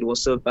that, okay, it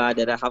was so bad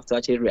that I have to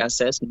actually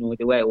reassess,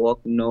 the way I work.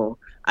 No.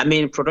 I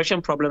mean,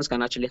 production problems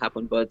can actually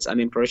happen, but I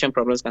mean, production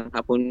problems can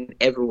happen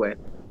everywhere.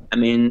 I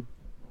mean,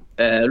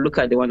 look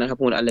at the one that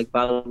happened with Alec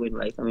Baldwin,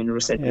 like, I mean,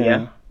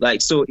 recently,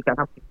 like, so it can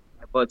happen.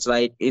 But,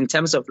 like, in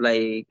terms of,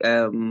 like,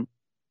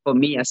 for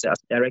me as a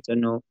director,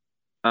 no,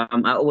 I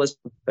always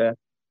prepare.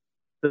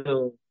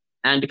 So,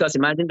 and because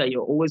imagine that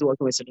you're always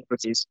working with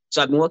celebrities.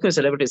 So I've been working with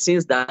celebrities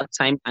since that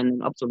time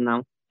and up to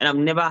now, and I've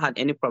never had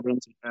any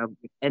problems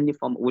with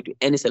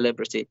any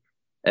celebrity.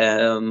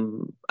 I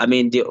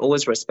mean, they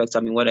always respect,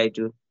 what I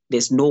do.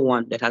 There's no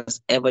one that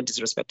has ever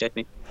disrespected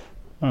me.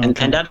 And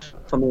that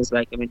for me is,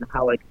 like, I mean,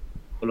 how I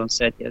on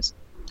set, yes,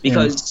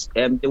 because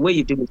the way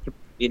you do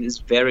it is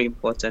very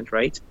important,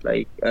 right?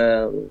 Like,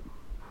 and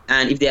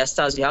if they are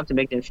stars, you have to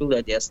make them feel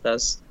that they are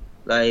stars.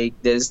 Like,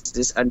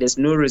 there's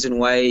no reason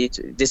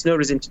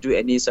to do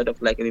any sort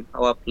of, like,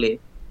 power play,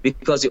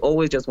 because you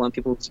always just want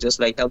people to just,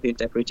 like, help you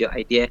interpret your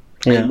idea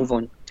and move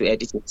on to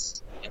edit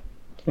it.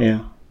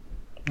 Yeah,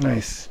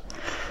 nice.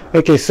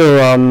 Okay, so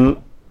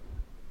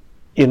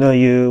you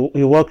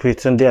worked with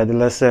Tunde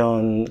Adelese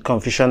on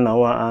Confusion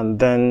Hour, and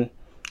then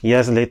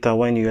years later,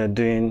 when you were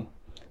doing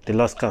The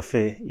Lost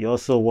Cafe, you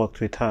also worked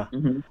with her.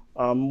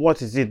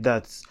 What is it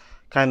that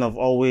kind of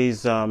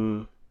always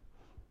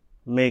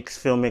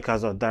makes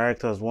filmmakers or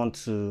directors want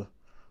to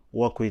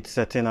work with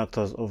certain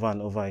actors over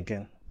and over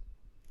again?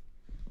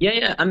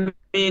 Yeah. I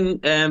mean,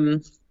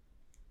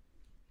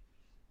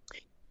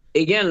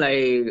 again,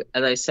 like,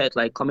 as I said,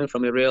 like, coming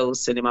from a real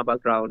cinema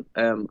background,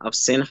 I've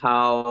seen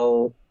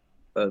how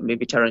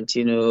maybe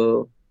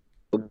Tarantino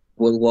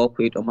will work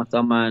with Uma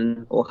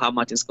Thurman, or how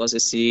Martin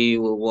Scorsese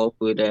will work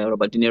with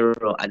Robert De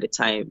Niro at the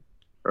time,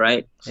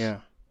 right? Yeah.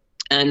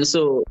 And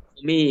so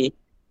for me,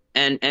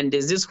 and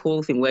there's this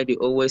whole thing where they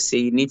always say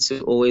you need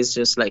to always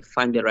just, like,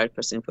 find the right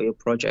person for your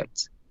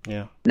project.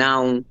 Yeah.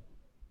 Now,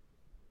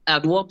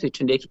 I've worked with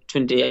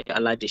Tunde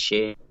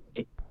Aladeshe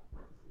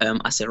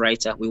as a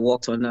writer. We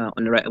worked on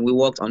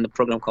the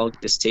program called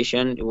The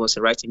Station. It was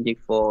a writing gig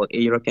for a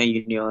European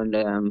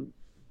Union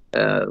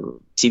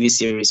TV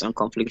series on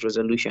conflict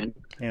resolution.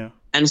 Yeah.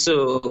 And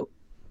so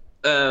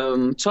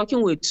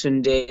talking with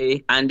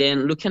Tunde and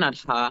then looking at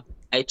her,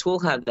 I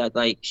told her that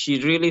like she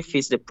really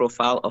fits the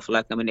profile of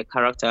like a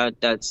character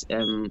that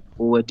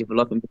we were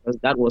developing, because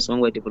that was when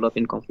we we're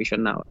developing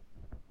Confusion Now.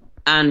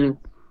 And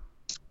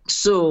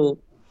so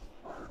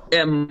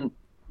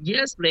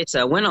years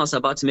later, when I was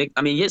about to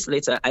years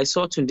later, I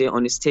saw Tunde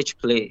on a stage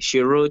play. She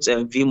wrote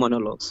V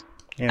monologues.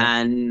 Yeah.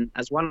 And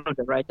as one of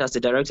the writers,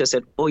 the director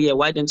said, "Oh yeah,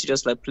 why don't you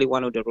just like play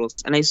one of the roles?"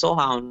 And I saw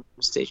her on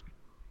stage,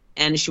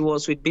 and she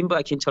was with Bimbo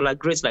Akintola,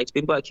 great like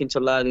Bimbo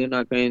Akintola,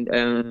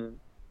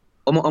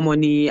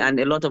 Omoni, and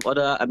a lot of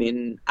other,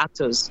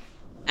 actors.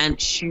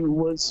 And she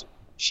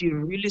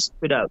really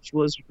stood out. She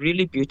was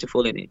really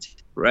beautiful in it,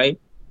 right?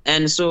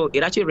 And so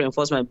it actually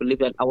reinforced my belief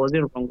that I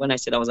wasn't wrong when I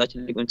said I was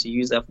actually going to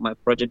use her for my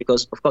project,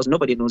 because of course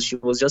nobody knows, she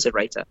was just a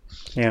writer.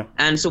 Yeah.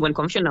 And so when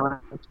Confusion Now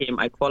came,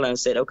 I called her and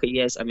said, "Okay,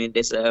 yes,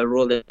 there's a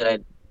role that I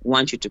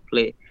want you to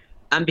play."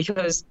 And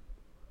because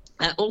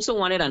I also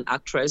wanted an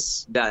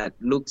actress that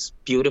looks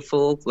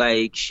beautiful,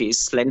 like she's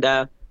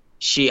slender.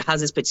 She has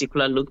this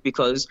particular look,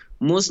 because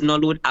most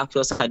Nollywood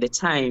actors at the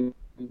time,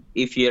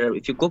 if you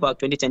go back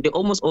 2010, they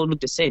almost all look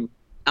the same,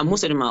 and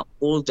most of them are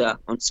older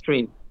on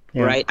screen,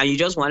 right? And you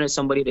just wanted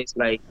somebody that's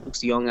like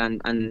looks young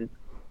and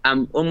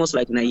almost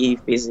like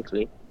naive,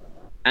 basically.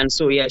 And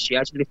so yeah, she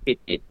actually fit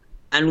it.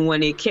 And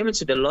when it came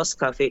into the Lost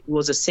Cafe, it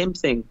was the same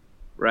thing,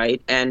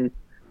 right? And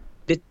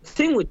the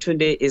thing with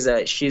Tunde is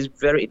that she's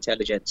very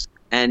intelligent,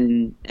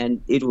 and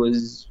it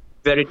was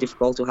very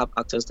difficult to have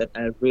actors that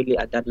are really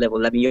at that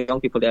level. Young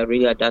people that are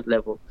really at that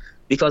level,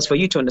 because for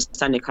you to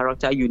understand a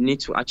character, you need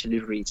to actually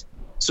read.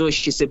 So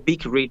she's a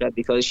big reader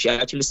because she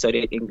actually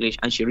studied English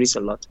and she reads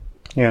a lot.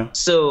 Yeah.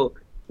 So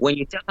when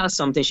you tell her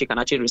something, she can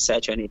actually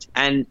research on it.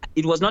 And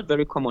it was not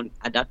very common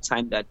at that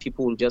time that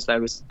people would just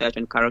like research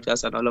on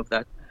characters and all of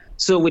that.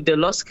 So with the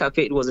Lost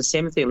Cafe, it was the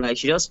same thing. Like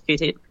she just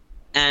fit it.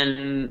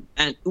 And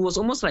it was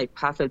almost like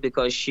perfect,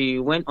 because she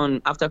went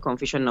on after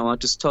Confusion Now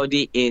to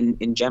study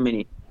in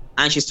Germany.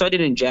 And she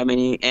studied in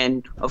Germany,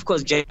 and of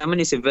course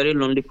Germany is a very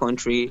lonely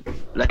country,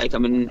 like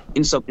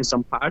in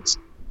some parts.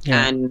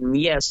 Yeah. And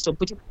yes, so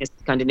putting in a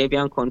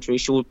Scandinavian country,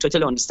 she would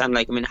totally understand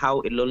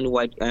how a lonely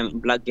white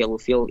black girl will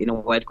feel in a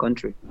white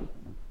country.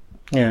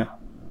 Yeah.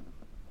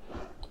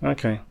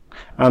 Okay.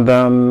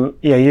 And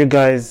you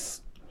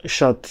guys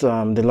shot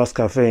the Lost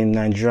Cafe in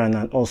Nigeria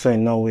and also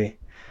in Norway.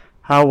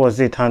 How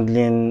was it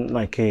handling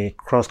like a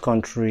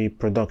cross-country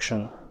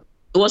production?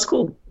 It was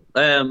cool.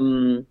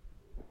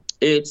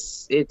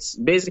 It's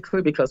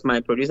basically because my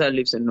producer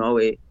lives in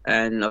Norway,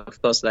 and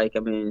of course,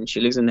 she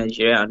lives in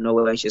Nigeria and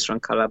Norway, and she's from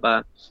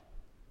Calabar.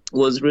 It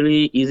was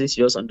really easy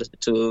to just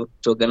to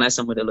organize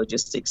some of the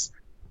logistics.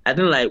 I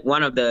think like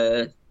one of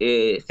the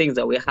things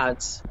that we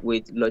had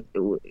with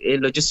a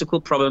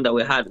logistical problem that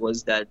we had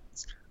was that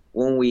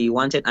when we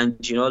wanted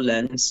Angino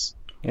lens,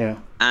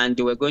 and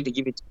they were going to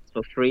give it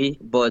for free,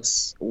 but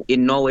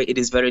in Norway it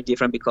is very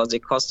different, because the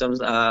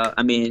customs are,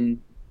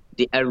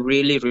 they are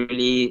really,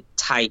 really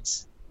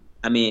tight.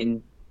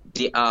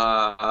 They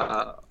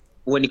are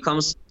when it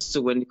comes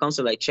to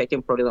like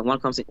checking products and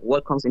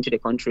what comes into the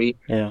country.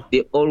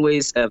 They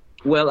always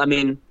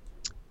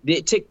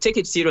they take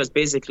it serious,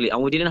 basically.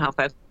 And we didn't have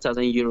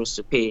 5,000 euros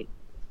to pay,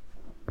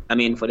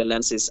 for the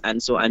lenses,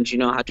 and so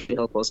Angino had to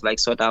help us like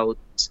sort out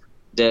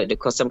the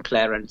custom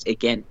clearance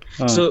again.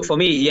 So for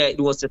me, it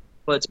was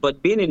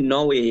but being in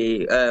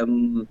Norway,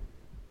 the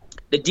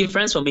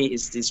difference for me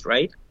is this,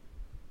 right?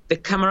 The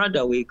camera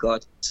that we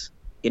got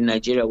in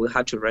Nigeria, we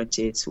had to rent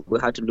it, we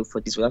had to look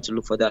for this, we had to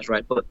look for that,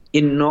 right? But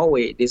in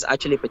Norway, there's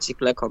actually a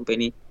particular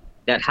company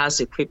that has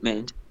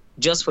equipment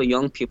just for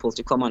young people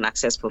to come and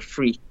access for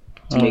free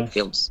to make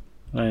films.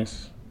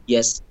 Nice.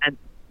 Yes,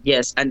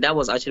 and that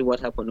was actually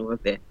what happened over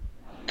there.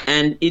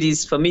 And it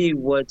is, for me,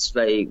 what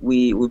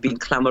we've been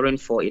clamoring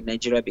for in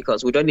Nigeria,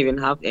 because we don't even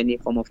have any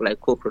form of like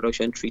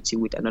co-production treaty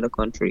with another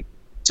country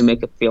to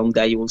make a film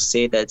that you will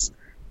say that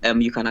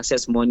you can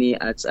access money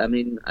at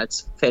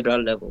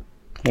federal level.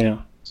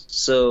 Yeah.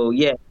 So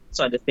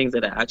so are the things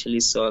that I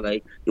actually saw.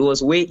 Like it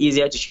was way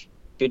easier to shoot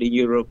in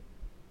Europe,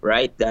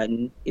 right,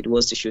 than it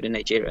was to shoot in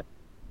Nigeria.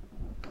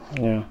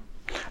 Yeah.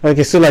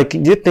 Okay, so like,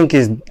 do you think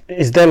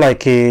is there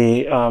like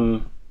a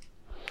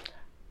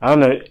I don't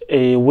know,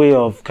 a way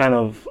of kind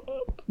of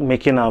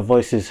making our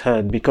voices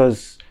heard?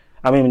 Because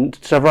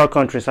several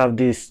countries have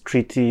these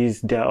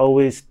treaties. There are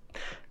always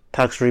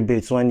tax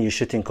rebates when you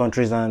shoot in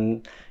countries,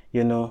 and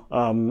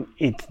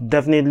it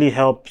definitely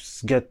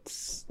helps get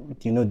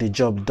the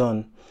job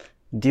done.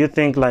 Do you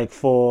think like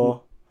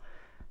for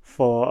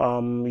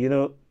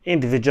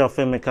individual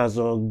filmmakers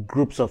or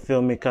groups of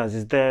filmmakers,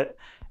 is there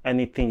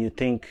anything you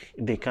think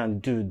they can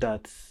do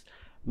that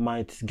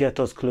might get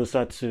us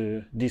closer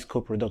to these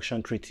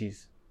co-production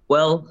treaties?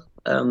 Well,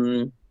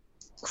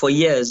 for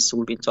years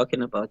we've been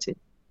talking about it.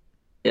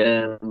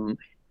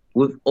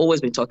 We've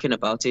always been talking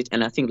about it,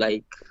 and I think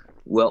like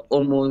we're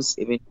almost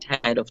even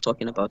tired of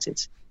talking about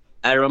it.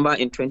 I remember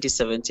in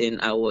 2017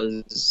 I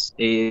was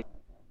a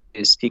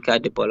speaker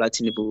at the Bola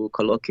Tinubu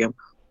colloquium,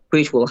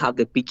 which will have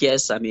the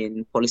biggest,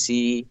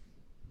 policy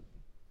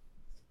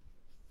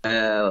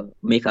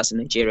makers in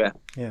Nigeria,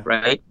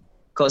 right?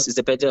 Because it's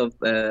the better of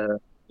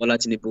Bola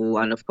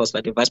Tinubu, and of course,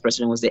 like the vice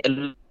president was there.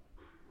 A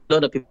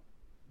lot of people,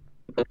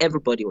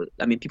 everybody,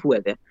 people were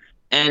there.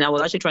 And I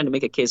was actually trying to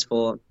make a case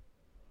for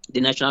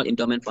the National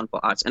Endowment Fund for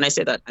Arts. And I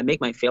said that I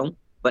make my film,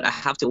 but I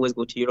have to always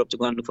go to Europe to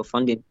go and look for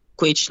funding,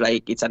 which,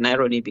 like, it's an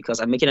irony because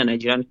I'm making a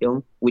Nigerian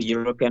film with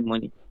European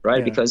money, right?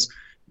 Yeah. Because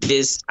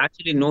there's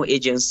actually no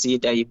agency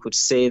that you could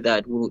say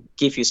that will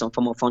give you some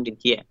form of funding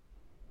here.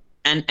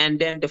 And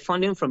then the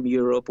funding from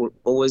Europe will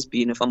always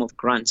be in the form of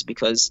grants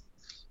because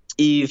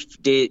there's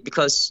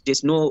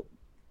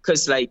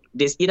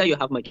either you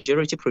have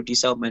majority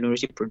producer or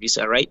minority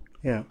producer, right?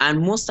 Yeah.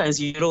 And most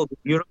times Europe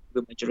will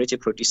be majority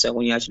producer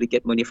when you actually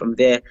get money from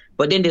there.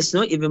 But then there's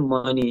not even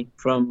money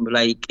from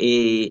like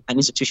an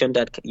institution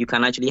that you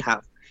can actually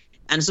have.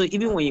 And so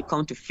even when you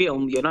come to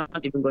film, you're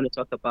not even going to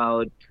talk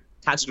about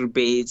tax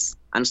rebates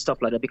and stuff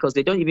like that because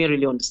they don't even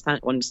really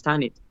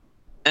understand it.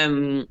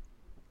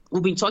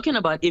 We've been talking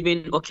about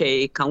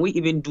can we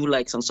even do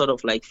like some sort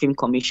of like film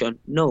commission?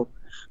 No.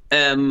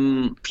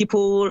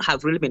 People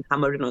have really been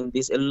hammering on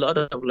this. A lot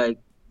of like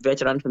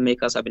veteran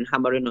filmmakers have been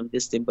hammering on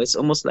this thing, but it's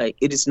almost like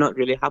it is not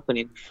really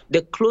happening.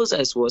 The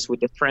closest was with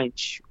the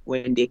French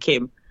when they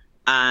came.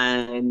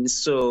 And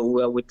so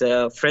we're with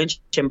the French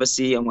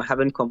embassy and we're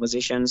having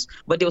conversations,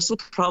 but there were still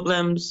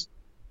problems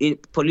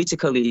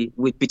politically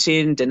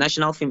between the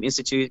National Film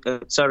Institute,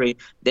 the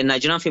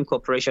Nigerian Film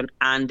Corporation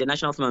and the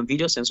National Film and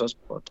Video Censors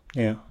Board.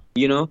 Yeah.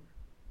 You know,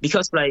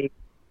 because like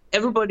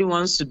everybody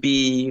wants to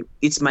be,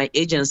 it's my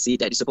agency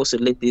that is supposed to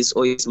lead this,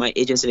 or it's my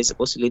agency that is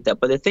supposed to lead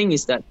that. But the thing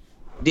is that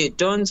they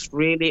don't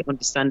really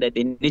understand that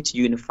they need to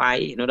unify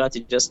in order to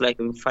just like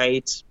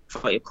fight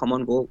for a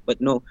common goal. But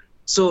no.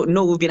 So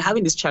no, we've been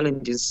having these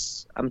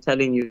challenges, I'm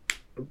telling you.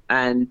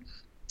 And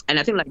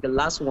I think like the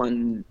last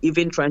one,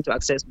 even trying to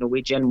access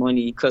Norwegian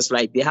money, because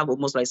like they have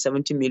almost like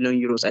 70 million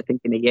euros, I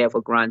think, in a year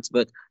for grants.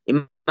 But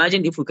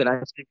imagine if we could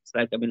actually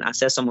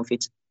access some of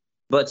it.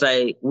 But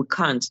like we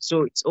can't.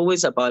 So it's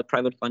always about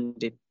private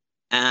funding.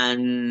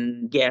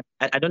 And yeah,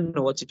 I don't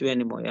know what to do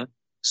anymore. Yeah.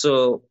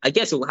 So I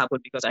guess it will happen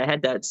because I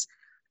heard that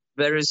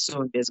very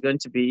soon there's going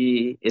to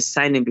be a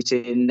signing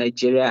between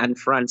Nigeria and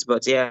France.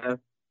 But yeah,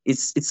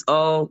 it's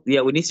all,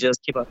 yeah, we need to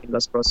just keep our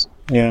fingers crossed.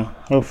 Yeah,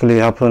 hopefully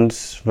it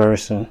happens very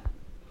soon.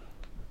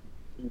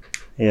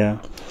 Yeah.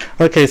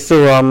 Okay,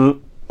 so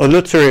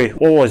Oloture,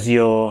 what was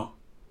your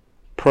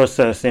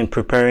process in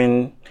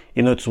preparing,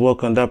 to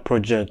work on that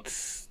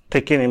project,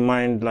 taking in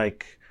mind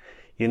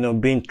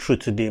being true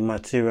to the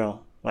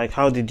material? Like,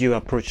 how did you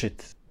approach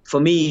it?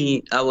 For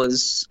me, I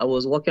was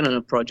working on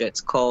a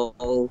project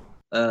called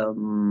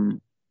El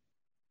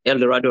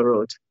Dorado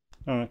Road.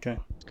 Oh, okay.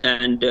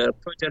 And the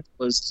project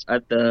was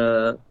at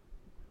the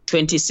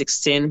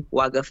 2016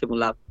 Waga Film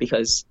Lab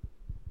because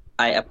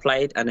I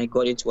applied and I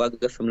got into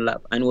Waga Film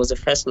Lab, and it was the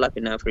first lab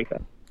in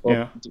Africa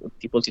for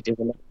people to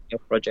develop their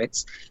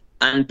projects.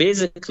 And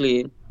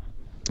basically,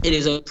 it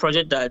is a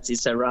project that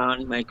is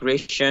around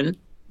migration,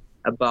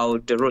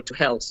 about the road to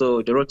hell.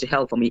 So the road to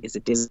hell for me is the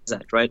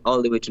desert, right,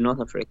 all the way to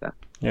North Africa.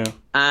 Yeah.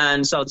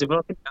 And so I was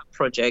developing that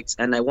project,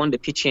 and I won the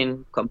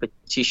pitching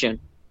competition.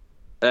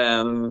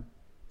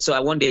 So I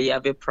won the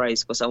Yave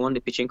prize because I won the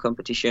pitching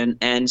competition.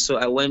 And so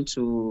I went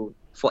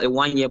for a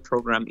 1-year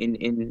program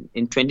in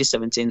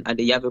 2017 at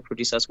the Yave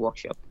Producers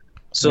Workshop.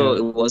 So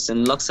it was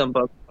in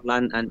Luxembourg,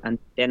 Holland, and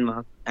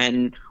Denmark.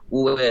 And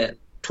we were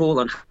told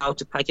on how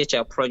to package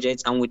our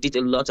projects, and we did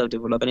a lot of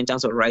development in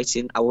terms of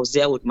writing. I was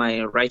there with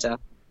my writer,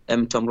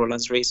 Tom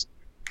Roland's Race.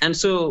 And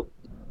so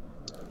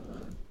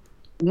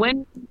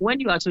when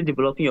you're actually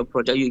developing your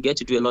project, you get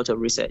to do a lot of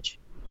research.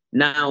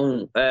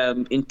 Now,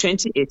 in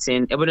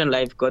 2018, Ebony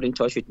Life got in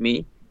touch with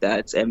me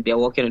that they are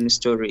working on a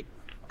story.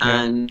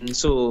 Yeah. And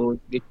so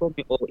they told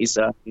me,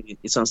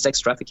 it's on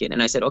sex trafficking.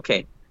 And I said,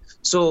 okay.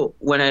 So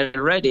when I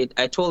read it,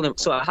 I told them,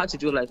 so I had to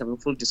do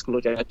full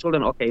disclosure. I told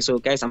them, okay, so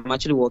guys, I'm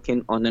actually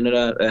working on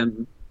another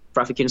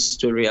trafficking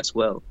story as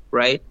well,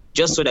 right?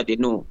 Just so that they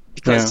know,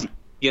 because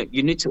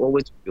you need to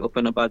always be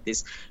open about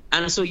this.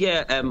 And so,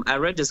 I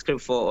read the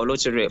script for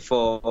Oloture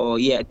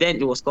then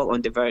it was called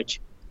On the Verge.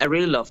 I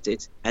really loved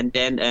it. And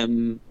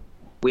then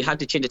we had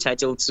to change the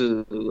title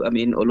to,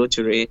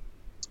 Oloture.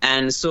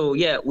 And so,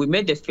 we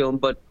made the film,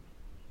 but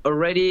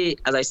already,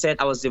 as I said,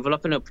 I was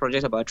developing a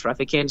project about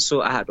trafficking.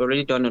 So I had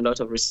already done a lot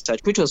of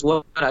research, which was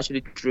what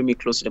actually drew me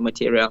close to the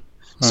material.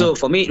 So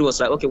for me, it was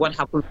like, okay, what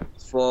happened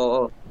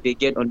before they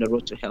get on the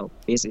road to hell,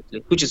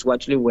 basically, which is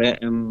actually where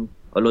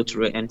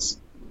Oloture ends.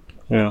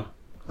 Yeah.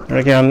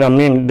 Okay,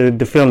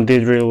 the film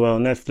did really well.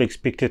 Netflix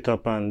picked it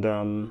up, and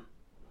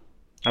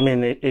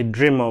a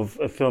dream of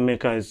a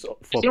filmmaker is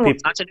for people. It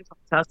was actually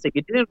fantastic.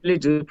 It didn't really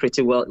do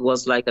pretty well. It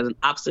was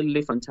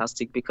absolutely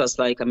fantastic because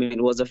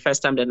it was the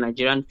first time that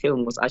Nigerian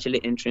film was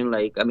actually entering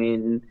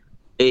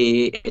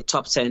a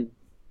top 10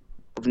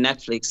 of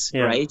Netflix,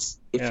 right?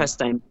 First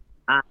time.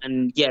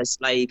 And yes,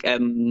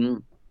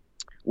 when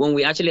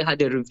we actually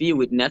had a review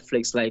with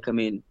Netflix,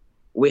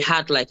 we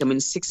had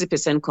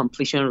 60%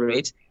 completion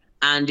rate,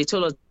 and they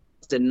told us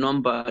the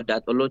number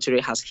that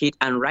Oloture has hit.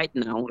 And right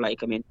now,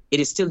 it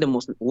is still the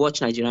most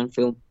watched Nigerian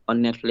film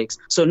on Netflix.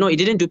 So no, it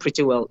didn't do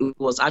pretty well. It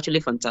was actually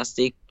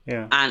fantastic.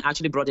 Yeah. And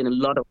actually brought in a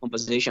lot of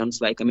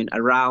conversations,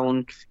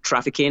 around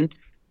trafficking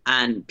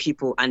and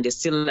people. And there's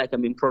still,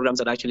 programs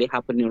that are actually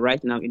happening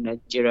right now in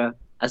Nigeria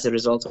as a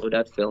result of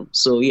that film.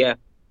 So yeah,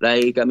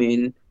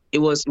 it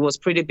was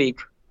pretty big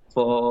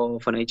for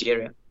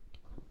Nigeria.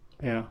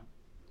 Yeah.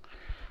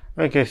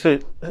 Okay, so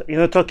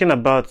talking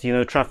about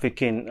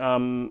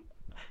trafficking,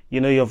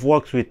 you've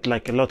worked with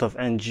like a lot of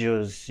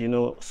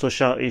NGOs,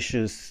 social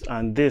issues,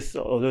 and this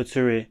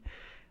Oloture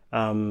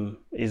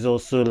is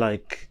also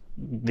like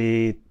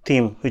the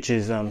theme, which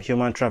is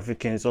human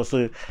trafficking. It's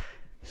also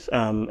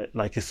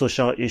like a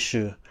social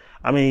issue.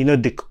 I mean,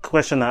 the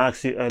question I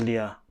asked you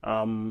earlier,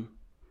 I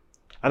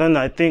don't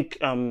know. I think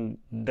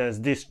there's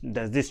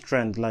this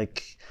trend.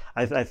 Like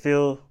I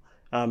feel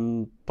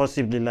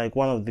possibly like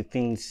one of the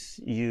things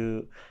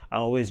you are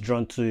always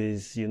drawn to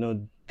is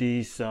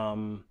these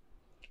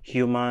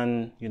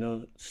human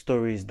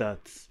stories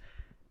that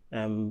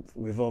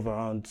revolve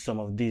around some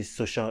of these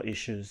social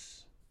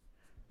issues.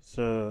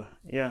 So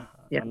yeah.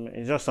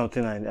 It's just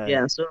something I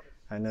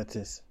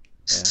noticed.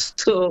 Yeah.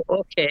 So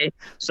okay,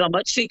 so I'm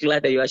actually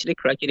glad that you're actually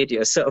cracking it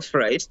yourself,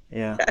 right?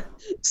 Yeah.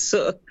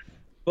 So,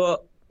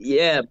 but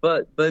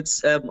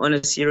on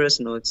a serious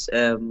note,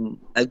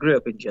 I grew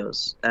up in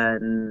Jos,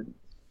 and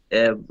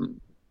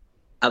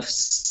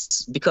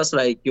because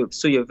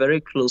you're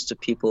very close to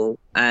people,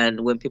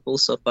 and when people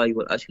suffer, you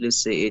will actually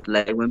see it.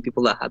 Like when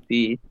people are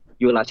happy,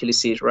 you will actually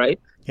see it, right?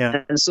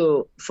 Yeah. And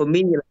so for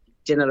me,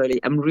 generally,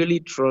 I'm really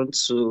drawn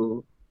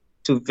to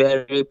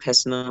very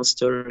personal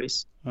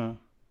stories.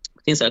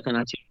 Things I can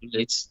actually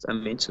relate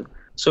to.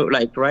 So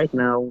like right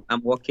now,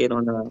 I'm working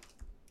on a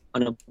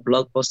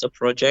blockbuster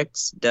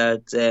project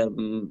that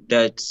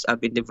I've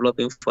been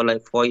developing for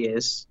like 4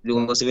 years. It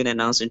was even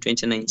announced in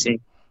 2019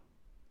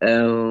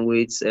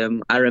 with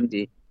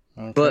RMD.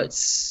 Okay. But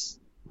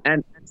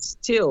and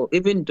still,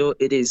 even though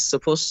it is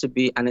supposed to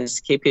be an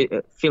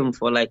film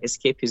for like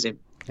escapism,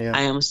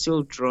 I am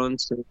still drawn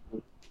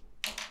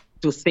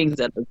to things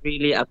that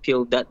really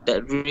appeal,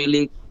 that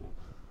really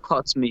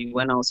caught me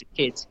when I was a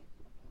kid.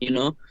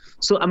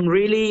 So I'm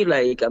really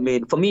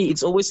for me,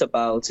 it's always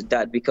about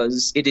that,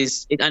 because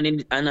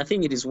and I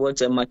think it is what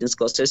Martin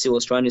Scorsese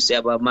was trying to say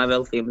about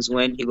Marvel films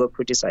when he got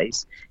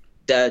criticized,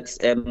 that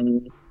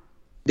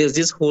there's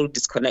this whole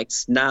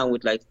disconnect now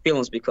with like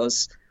films,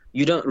 because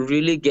you don't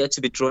really get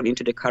to be drawn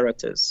into the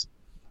characters.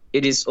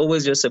 It is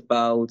always just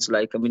about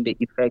the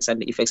effects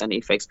and the effects and the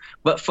effects.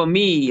 But for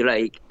me,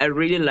 I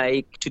really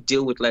like to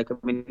deal with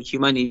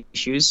human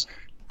issues,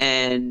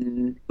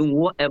 and in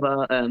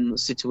whatever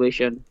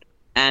situation.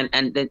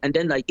 And then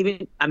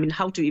even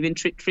how to even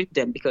treat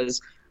them, because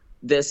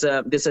there's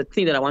a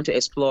thing that I want to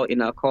explore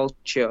in our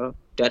culture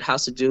that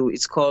has to do,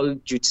 it's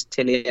called jute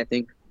tele, I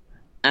think,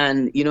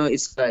 and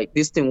it's like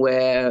this thing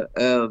where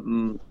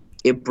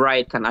a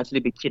bride can actually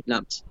be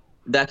kidnapped,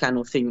 that kind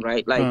of thing,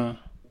 right?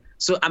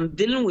 So I'm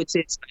dealing with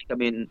it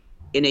in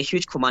a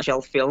huge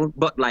commercial film,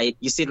 but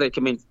you see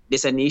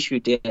there's an issue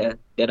there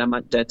that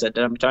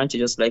I'm trying to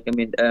just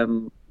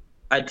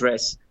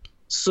address.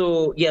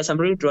 So yes, I'm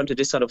really drawn to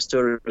this sort of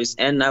stories,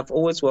 and I've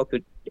always worked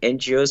with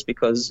NGOs,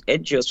 because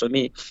NGOs for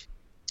me,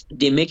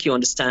 they make you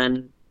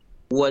understand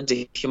what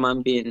a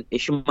human being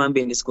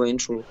is going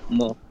through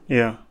more.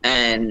 Yeah.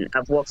 And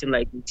I've worked in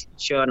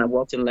nutrition, I've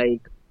worked in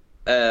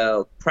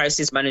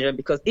crisis management,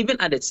 because even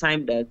at the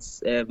time that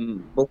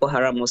Boko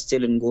Haram was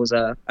still in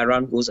Goza,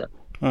 around Goza,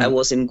 I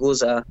was in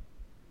Goza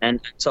and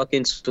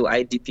talking to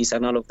IDPs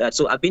and all of that.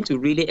 So I've been to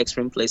really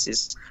extreme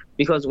places,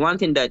 because one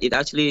thing that it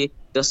actually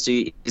does to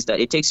you is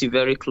that it takes you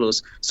very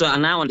close. So I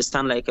now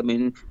understand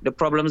the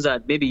problems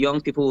that maybe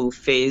young people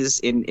face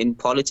in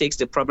politics,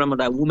 the problem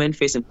that women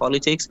face in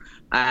politics.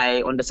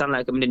 I understand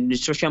the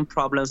nutrition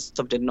problems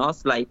of the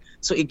North.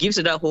 So it gives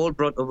you that whole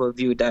broad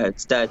overview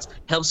that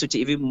helps you to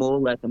even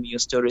mold your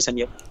stories and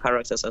your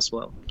characters as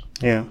well.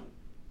 Yeah.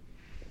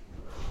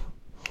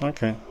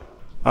 Okay.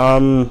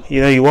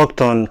 You worked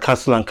on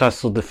Castle and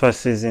Castle the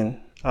first season.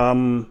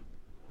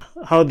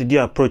 How did you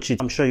approach it?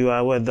 I'm sure you are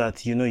aware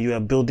that you are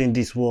building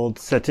this world,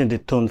 setting the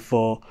tone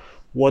for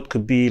what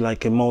could be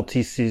like a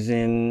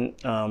multi-season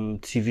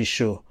TV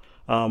show.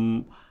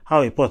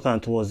 How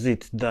important was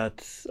it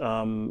that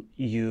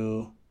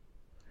you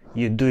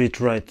do it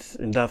right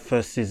in that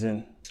first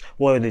season?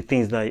 What are the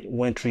things that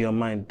went through your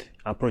mind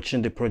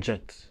approaching the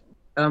project?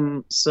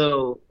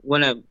 So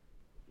when I'm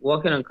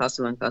working on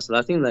Castle and Castle,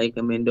 I think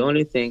the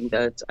only thing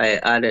that I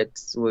added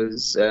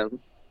was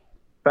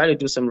try to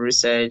do some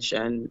research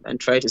and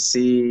try to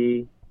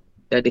see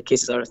that the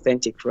cases are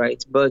authentic,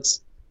 right? But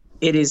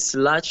it is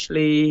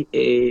largely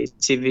a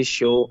TV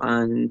show,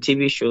 and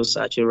TV shows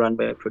are actually run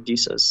by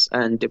producers,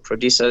 and the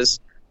producers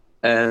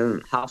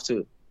have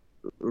to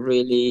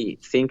really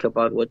think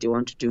about what they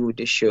want to do with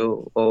the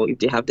show, or if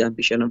they have the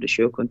ambition of the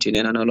show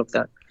continuing and all of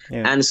that.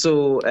 Yeah. And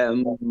so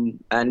and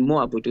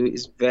Mo Abudu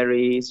is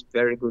very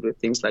good with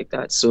things like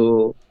that.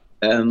 So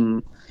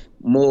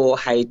Mo,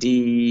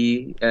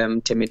 Heidi,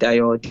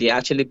 Temidayo, they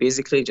actually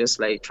basically just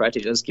like try to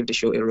just give the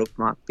show a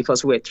roadmap,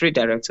 because we were three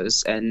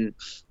directors and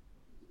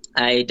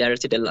I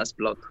directed the last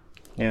block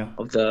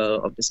of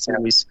the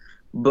series.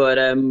 But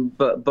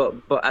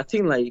I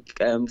think like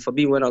for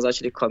me, when I was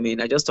actually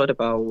coming, I just thought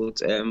about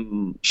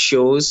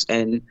shows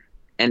and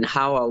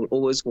how I would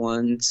always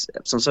want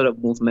some sort of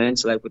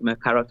movement, like with my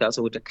characters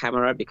or with the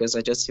camera, because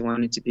I just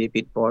want it to be a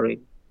bit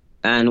boring.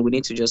 And we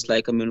need to just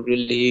like,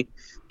 really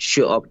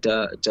show up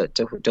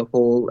the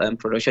whole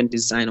production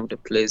design of the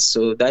place.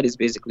 So that is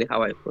basically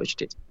how I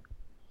approached it.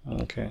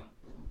 Okay.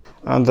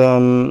 And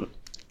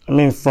I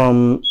mean,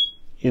 from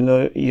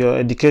your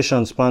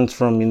education spans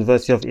from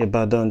University of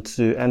Ibadan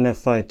to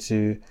NFI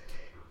to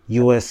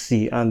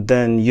USC, and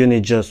then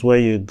Unijust, where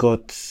you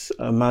got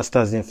a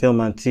master's in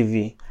film and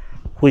TV,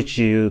 which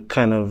you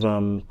kind of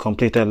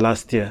completed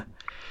last year.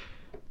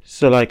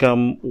 So like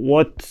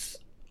what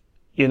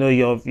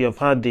you've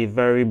had a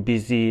very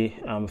busy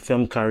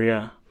film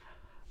career.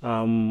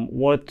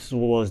 What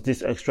was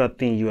this extra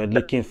thing you were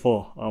looking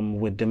for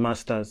with the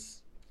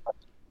masters?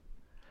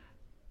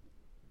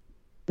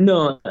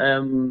 No,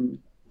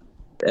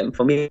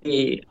 for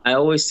me, I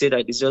always say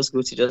that it's just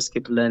good to just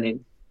keep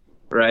learning,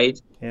 right?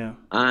 Yeah.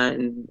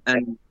 And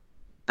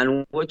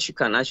what you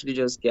can actually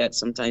just get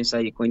sometimes,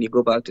 like when you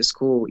go back to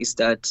school, is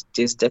that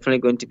there's definitely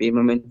going to be a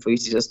moment for you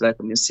to just like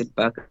sit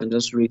back and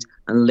just read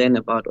and learn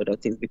about other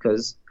things,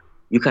 because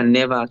you can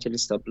never actually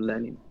stop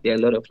learning. There are a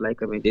lot of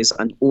there's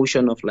an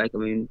ocean of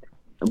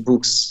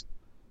books,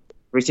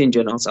 written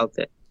journals out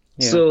there.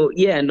 Yeah. So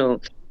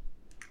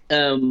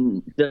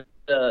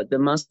the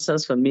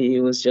masters for me,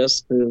 it was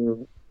just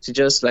to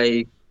just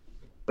like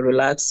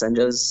relax and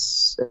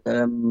just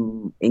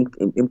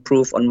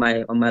improve on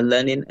my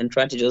learning and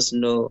try to just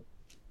know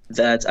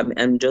that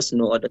and just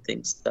know other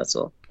things. That's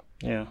all.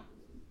 Yeah.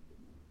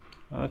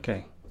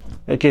 Okay.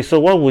 So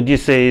what would you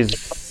say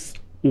is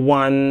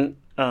one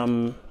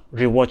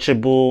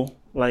rewatchable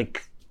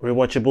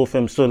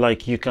film, so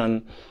like you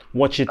can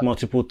watch it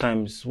multiple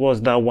times? What's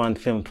that one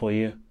film for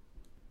you?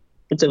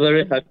 It's a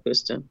very hard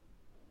question.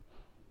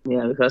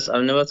 Yeah, because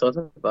I've never thought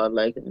about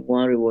like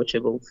one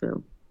rewatchable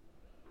film.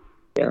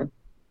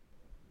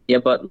 Yeah,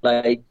 but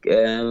like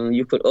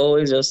you could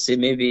always just see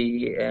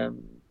maybe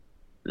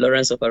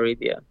Lawrence of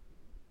Arabia.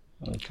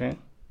 Okay.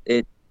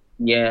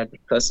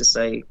 Because it's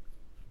like,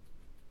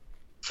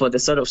 for the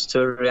sort of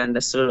story and the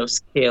sort of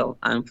scale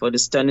and for the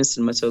stunning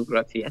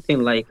cinematography, I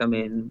think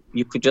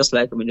you could just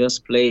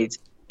just play it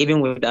even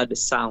without the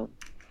sound,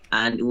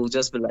 and it will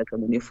just be like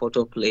a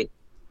photo play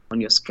on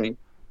your screen.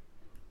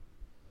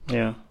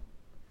 Yeah.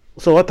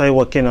 So what are you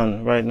working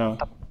on right now?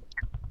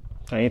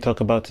 Can you talk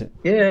about it?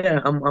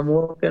 Yeah, I'm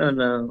working on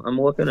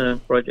a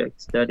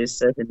project that is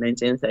set in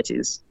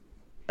 1930s,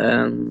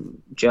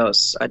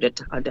 just at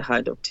the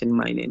height of tin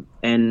mining,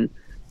 and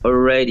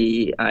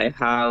already I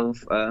have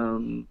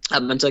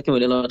I've been talking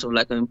with a lot of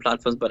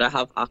platforms, but I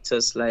have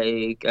actors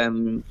like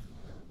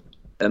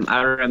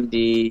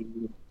RMD,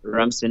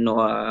 Ramsey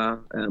Noah,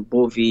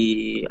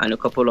 Bovi, and a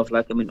couple of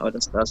other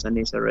stars on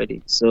this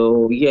already.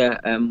 So yeah,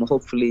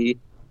 hopefully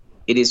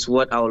it is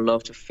what I would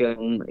love to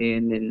film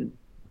in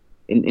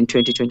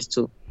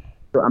 2022.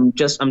 So I'm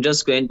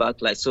just going back,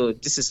 so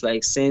this is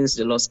since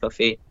The Lost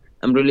Cafe,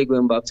 I'm really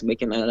going back to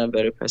making another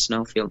very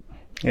personal film.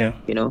 Yeah.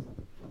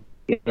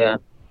 Yeah.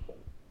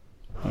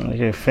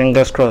 Okay,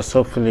 fingers crossed.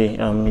 Hopefully,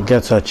 you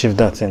get to achieve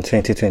that in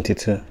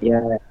 2022.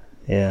 Yeah.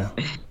 Yeah.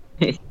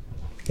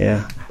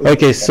 Yeah.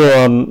 Okay,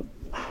 so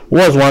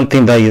what's one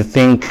thing that you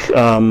think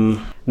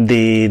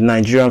the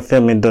Nigerian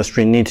film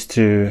industry needs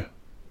to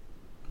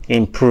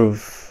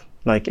improve?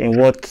 Like in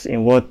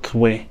what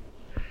way?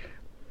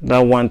 That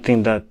one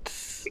thing that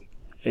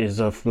is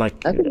of I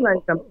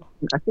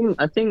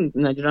think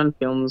Nigerian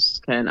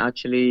films can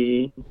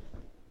actually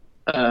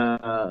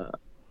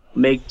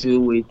make do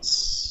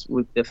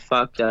with the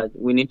fact that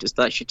we need to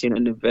start shooting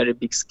on a very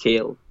big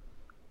scale.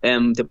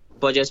 The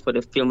budgets for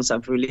the films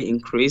have really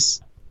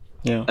increased.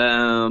 Yeah.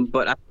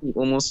 But I think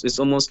it's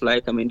almost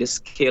like the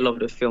scale of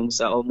the films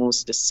are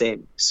almost the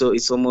same. So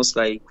it's almost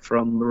like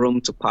from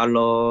room to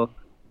parlor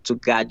to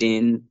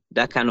garden,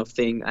 that kind of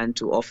thing, and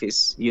to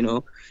office,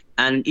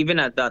 And even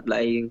at that,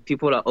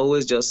 people are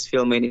always just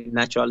filming in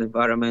natural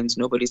environments.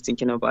 Nobody's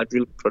thinking about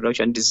real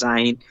production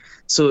design.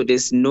 So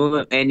there's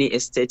no any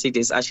aesthetic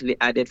that's actually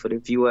added for the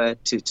viewer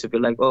to be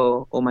like,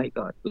 oh my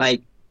God,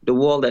 the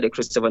world that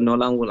Christopher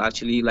Nolan will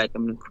actually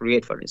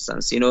create, for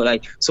instance,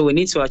 so we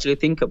need to actually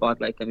think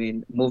about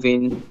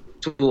moving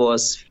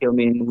towards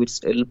filming with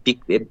a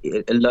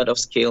lot of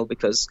scale,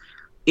 because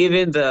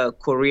even the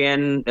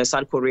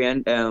South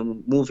Korean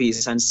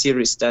movies and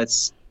series that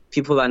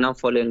people are now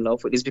falling in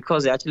love with is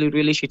because they're actually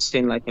really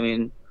shooting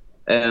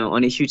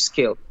on a huge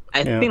scale.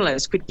 I think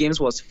Squid Games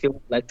was filmed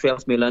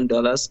 $12 million,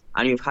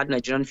 and you've had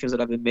Nigerian films that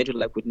have been made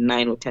with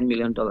 $9 or $10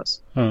 million.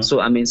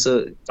 So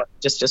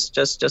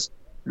just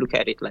look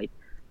at it,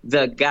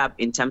 the gap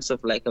in terms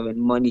of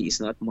money is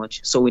not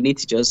much. So we need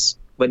to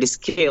but the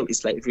scale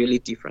is really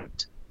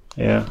different.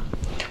 Yeah.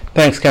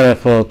 Thanks, Kenneth,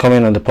 for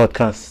coming on the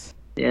podcast.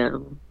 Yeah.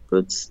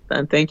 Good.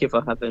 And thank you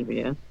for having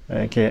me. Yeah.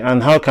 Okay.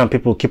 And how can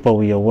people keep up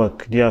with your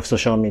work? Do you have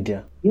social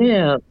media?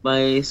 Yeah,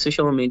 my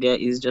social media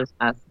is just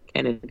at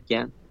Kenneth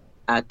Gyang.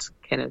 At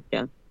Kenneth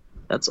Gyang.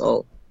 That's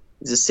all.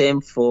 It's the same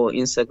for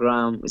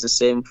Instagram. It's the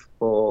same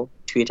for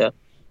Twitter.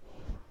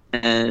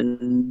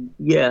 And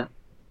yeah,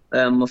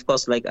 of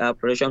course, like our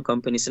production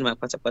company, Cinema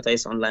Pata Pata,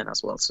 is online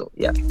as well. So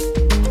yeah.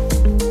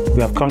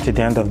 We have come to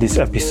the end of this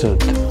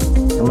episode.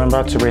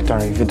 Remember to rate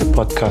and review the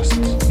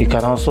podcast. You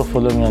can also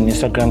follow me on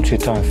Instagram,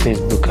 Twitter, and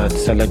Facebook at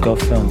Selego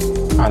Film,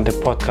 and the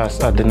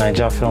podcast at the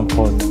Niger Film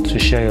Pod to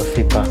share your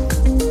feedback.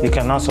 You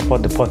can now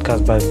support the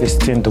podcast by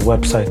visiting the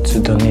website to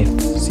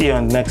donate. See you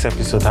on the next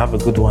episode. Have a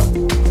good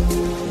one.